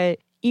be, but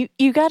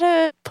you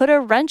gotta put a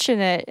wrench in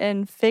it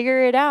and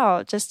figure it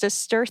out just to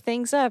stir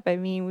things up. I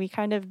mean, we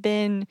kind of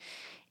been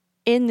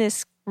in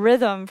this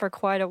rhythm for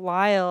quite a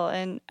while.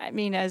 And I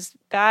mean, as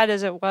bad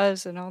as it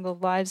was and all the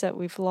lives that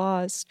we've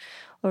lost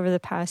over the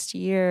past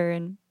year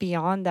and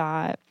beyond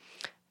that,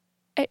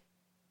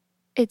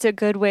 it's a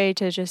good way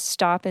to just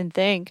stop and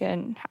think,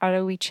 and how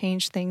do we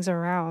change things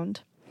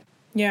around?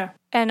 Yeah.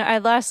 And I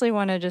lastly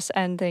want to just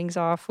end things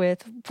off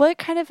with, what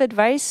kind of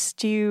advice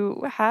do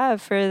you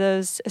have for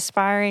those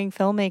aspiring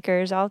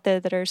filmmakers out there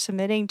that are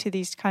submitting to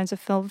these kinds of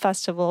film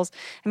festivals?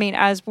 I mean,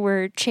 as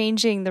we're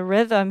changing the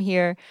rhythm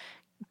here,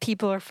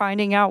 people are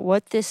finding out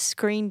what this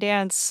screen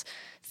dance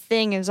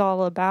thing is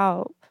all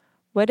about.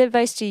 What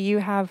advice do you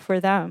have for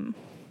them?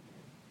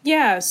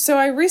 Yeah, so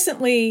I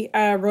recently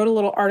wrote a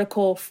little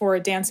article for a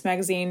dance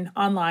magazine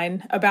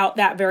online about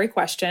that very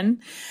question.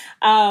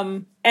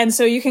 And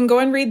so you can go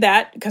and read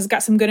that because it's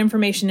got some good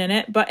information in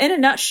it. But in a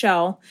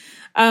nutshell,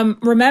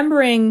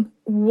 remembering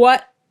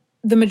what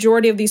the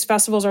majority of these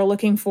festivals are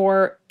looking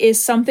for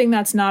is something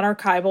that's not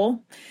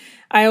archival.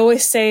 I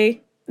always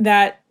say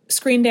that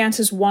screen dance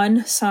is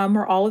one, some,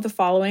 or all of the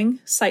following: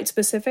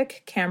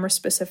 site-specific,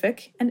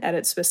 camera-specific, and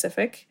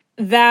edit-specific.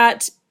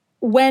 That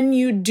when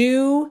you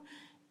do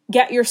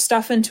get your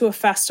stuff into a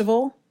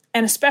festival,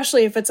 and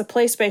especially if it's a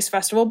place-based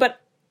festival,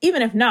 but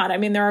even if not, I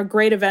mean, there are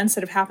great events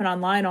that have happened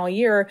online all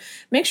year,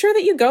 make sure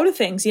that you go to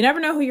things. You never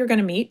know who you're going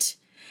to meet,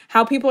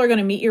 how people are going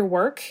to meet your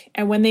work,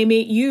 and when they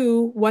meet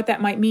you, what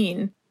that might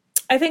mean.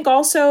 I think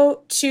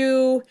also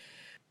to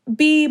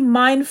be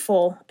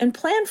mindful and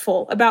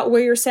planful about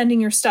where you're sending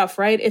your stuff,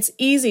 right? It's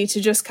easy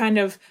to just kind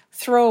of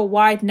throw a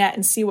wide net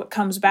and see what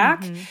comes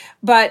back.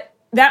 But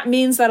that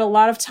means that a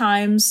lot of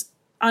times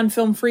on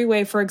Film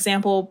Freeway, for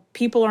example,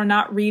 people are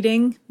not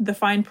reading the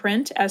fine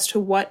print as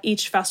to what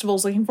each festival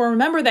is looking for.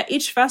 Remember that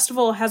each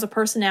festival has a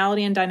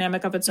personality and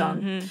dynamic of its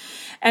own.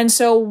 And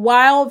so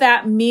while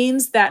that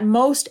means that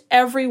most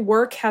every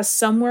work has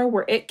somewhere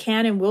where it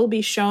can and will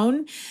be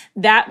shown,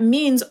 that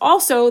means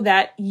also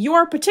that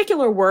your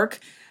particular work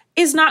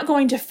is not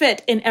going to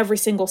fit in every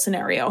single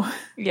scenario.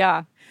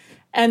 Yeah.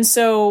 And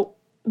so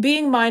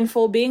being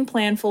mindful, being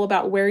planful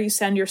about where you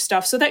send your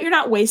stuff so that you're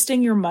not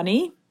wasting your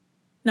money,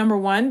 number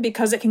one,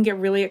 because it can get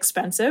really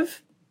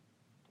expensive,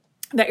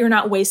 that you're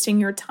not wasting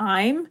your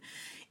time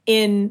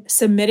in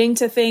submitting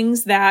to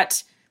things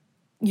that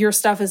your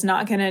stuff is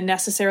not going to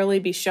necessarily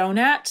be shown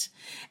at.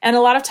 And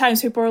a lot of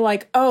times people are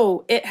like,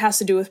 oh, it has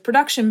to do with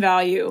production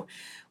value.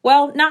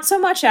 Well, not so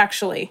much,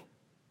 actually.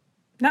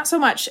 Not so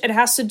much. It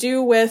has to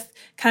do with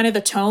kind of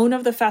the tone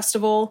of the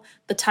festival,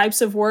 the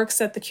types of works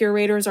that the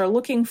curators are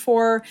looking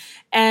for.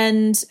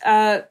 And,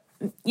 a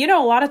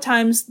lot of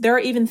times there are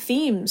even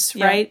themes,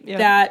 right,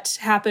 that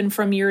happen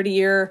from year to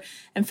year.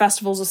 And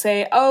festivals will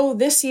say, oh,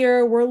 this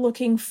year we're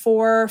looking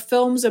for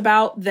films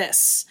about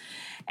this.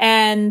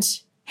 And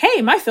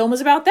hey, my film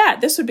is about that.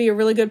 This would be a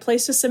really good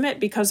place to submit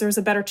because there's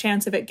a better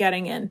chance of it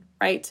getting in,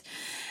 right?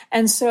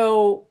 And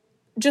so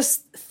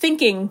just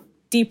thinking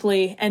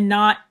deeply and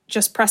not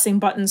just pressing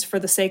buttons for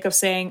the sake of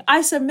saying,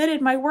 I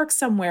submitted my work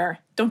somewhere.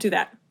 Don't do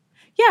that.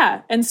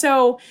 Yeah. And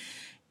so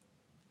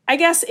I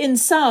guess in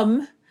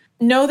sum,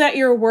 know that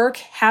your work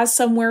has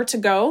somewhere to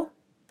go.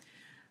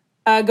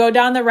 Go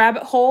down the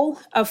rabbit hole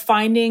of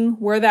finding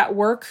where that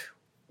work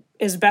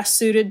is best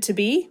suited to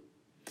be.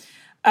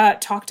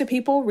 Talk to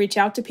people, reach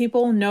out to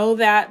people. Know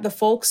that the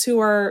folks who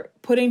are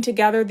putting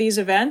together these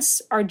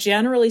events are,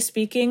 generally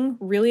speaking,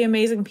 really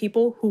amazing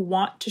people who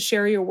want to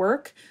share your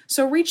work.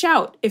 So reach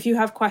out if you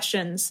have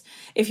questions.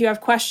 If you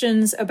have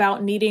questions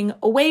about needing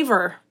a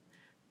waiver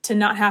to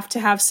not have to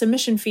have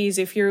submission fees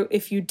if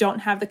you don't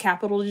have the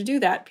capital to do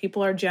that,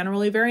 people are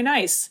generally very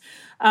nice.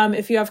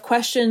 If you have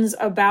questions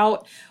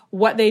about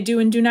what they do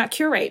and do not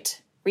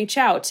curate, reach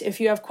out.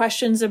 If you have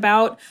questions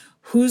about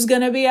who's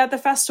going to be at the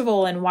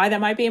festival and why that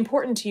might be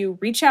important to you,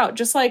 reach out.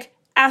 Just like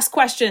ask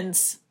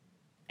questions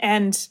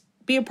and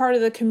be a part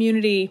of the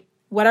community,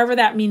 whatever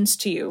that means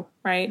to you,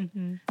 right?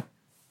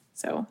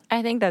 So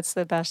I think that's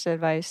the best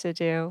advice to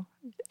do,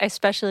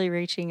 especially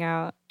reaching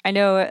out. I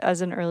know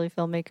as an early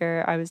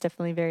filmmaker, I was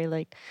definitely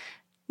very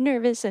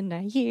nervous and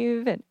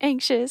naive and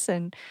anxious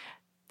and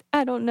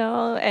I don't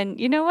know. And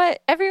you know what?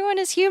 Everyone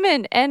is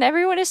human and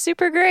everyone is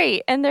super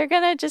great and they're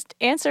going to just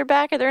answer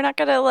back and they're not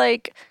going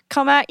to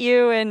come at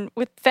you and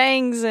with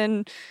fangs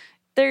and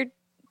they're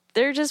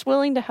just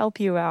willing to help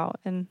you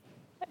out. And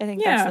I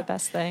think that's the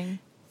best thing.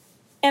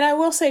 And I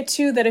will say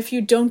too, that if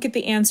you don't get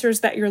the answers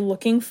that you're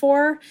looking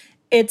for,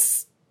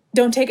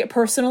 don't take it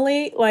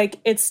personally.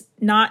 It's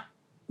not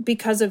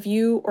because of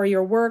you or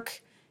your work.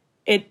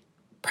 It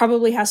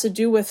probably has to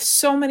do with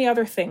so many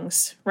other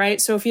things, right?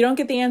 So if you don't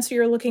get the answer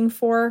you're looking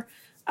for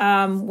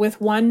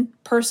with one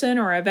person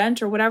or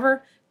event or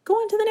whatever, go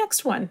on to the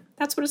next one.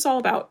 That's what it's all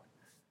about.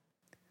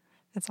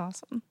 That's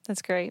awesome.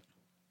 That's great.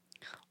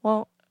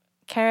 Well,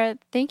 Kara,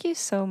 thank you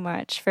so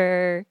much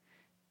for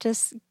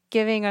just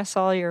giving us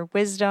all your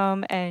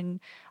wisdom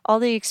and all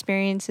the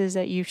experiences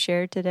that you've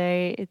shared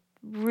today. It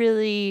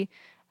really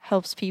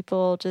helps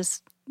people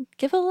just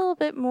give a little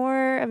bit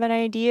more of an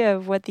idea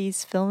of what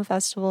these film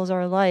festivals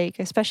are like,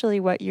 especially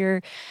what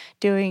you're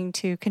doing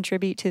to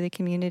contribute to the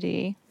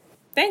community.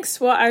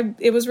 Thanks. Well,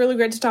 it was really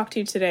great to talk to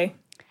you today.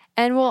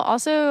 And we'll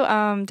also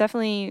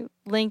definitely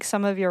link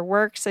some of your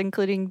works,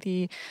 including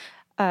the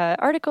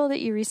article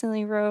that you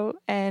recently wrote.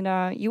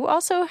 And you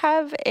also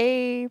have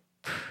a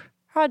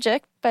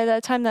project by the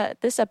time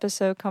that this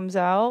episode comes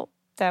out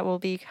that will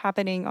be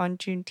happening on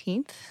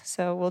Juneteenth.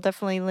 So we'll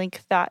definitely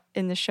link that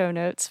in the show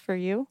notes for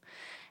you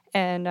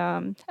and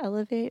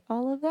elevate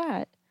all of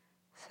that.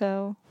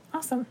 So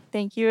awesome.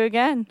 Thank you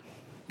again.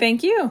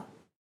 Thank you.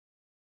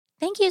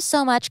 Thank you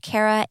so much,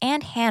 Kara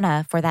and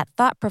Hannah, for that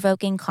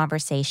thought-provoking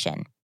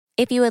conversation.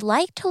 If you would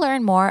like to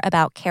learn more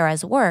about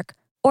Kara's work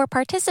or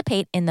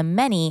participate in the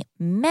many,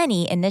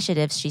 many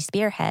initiatives she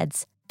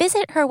spearheads,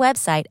 visit her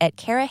website at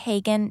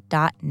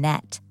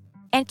karahagen.net.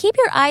 And keep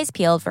your eyes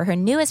peeled for her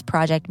newest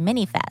project,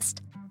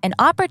 MiniFest, an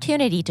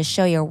opportunity to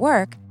show your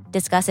work,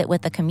 discuss it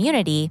with the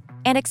community,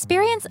 and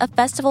experience a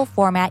festival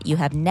format you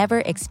have never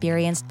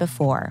experienced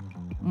before.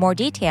 More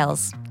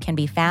details can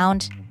be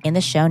found in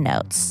the show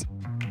notes.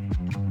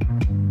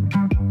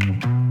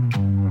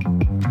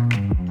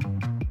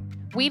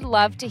 We'd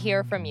love to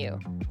hear from you.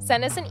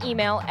 Send us an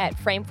email at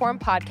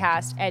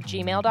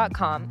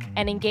frameformpodcast@gmail.com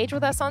and engage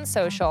with us on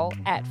social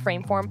at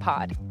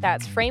frameformpod.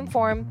 That's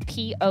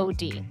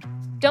frameformpod.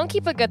 Don't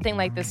keep a good thing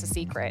like this a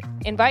secret.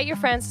 Invite your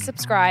friends to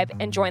subscribe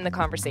and join the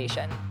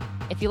conversation.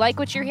 If you like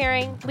what you're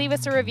hearing, leave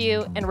us a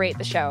review and rate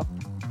the show.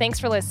 Thanks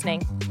for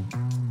listening.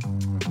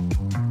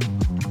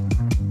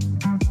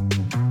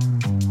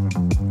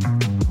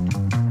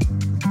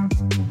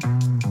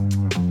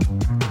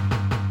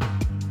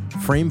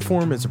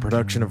 Frameform is a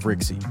production of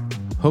Rixie,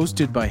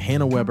 hosted by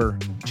Hannah Weber,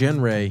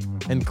 Jen Ray,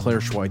 and Claire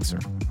Schweitzer.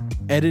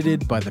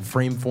 Edited by the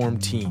Frameform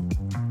team.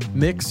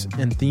 Mix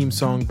and theme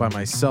song by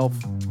myself,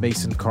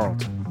 Mason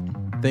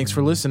Carlton. Thanks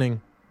for listening.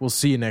 We'll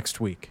see you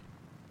next week.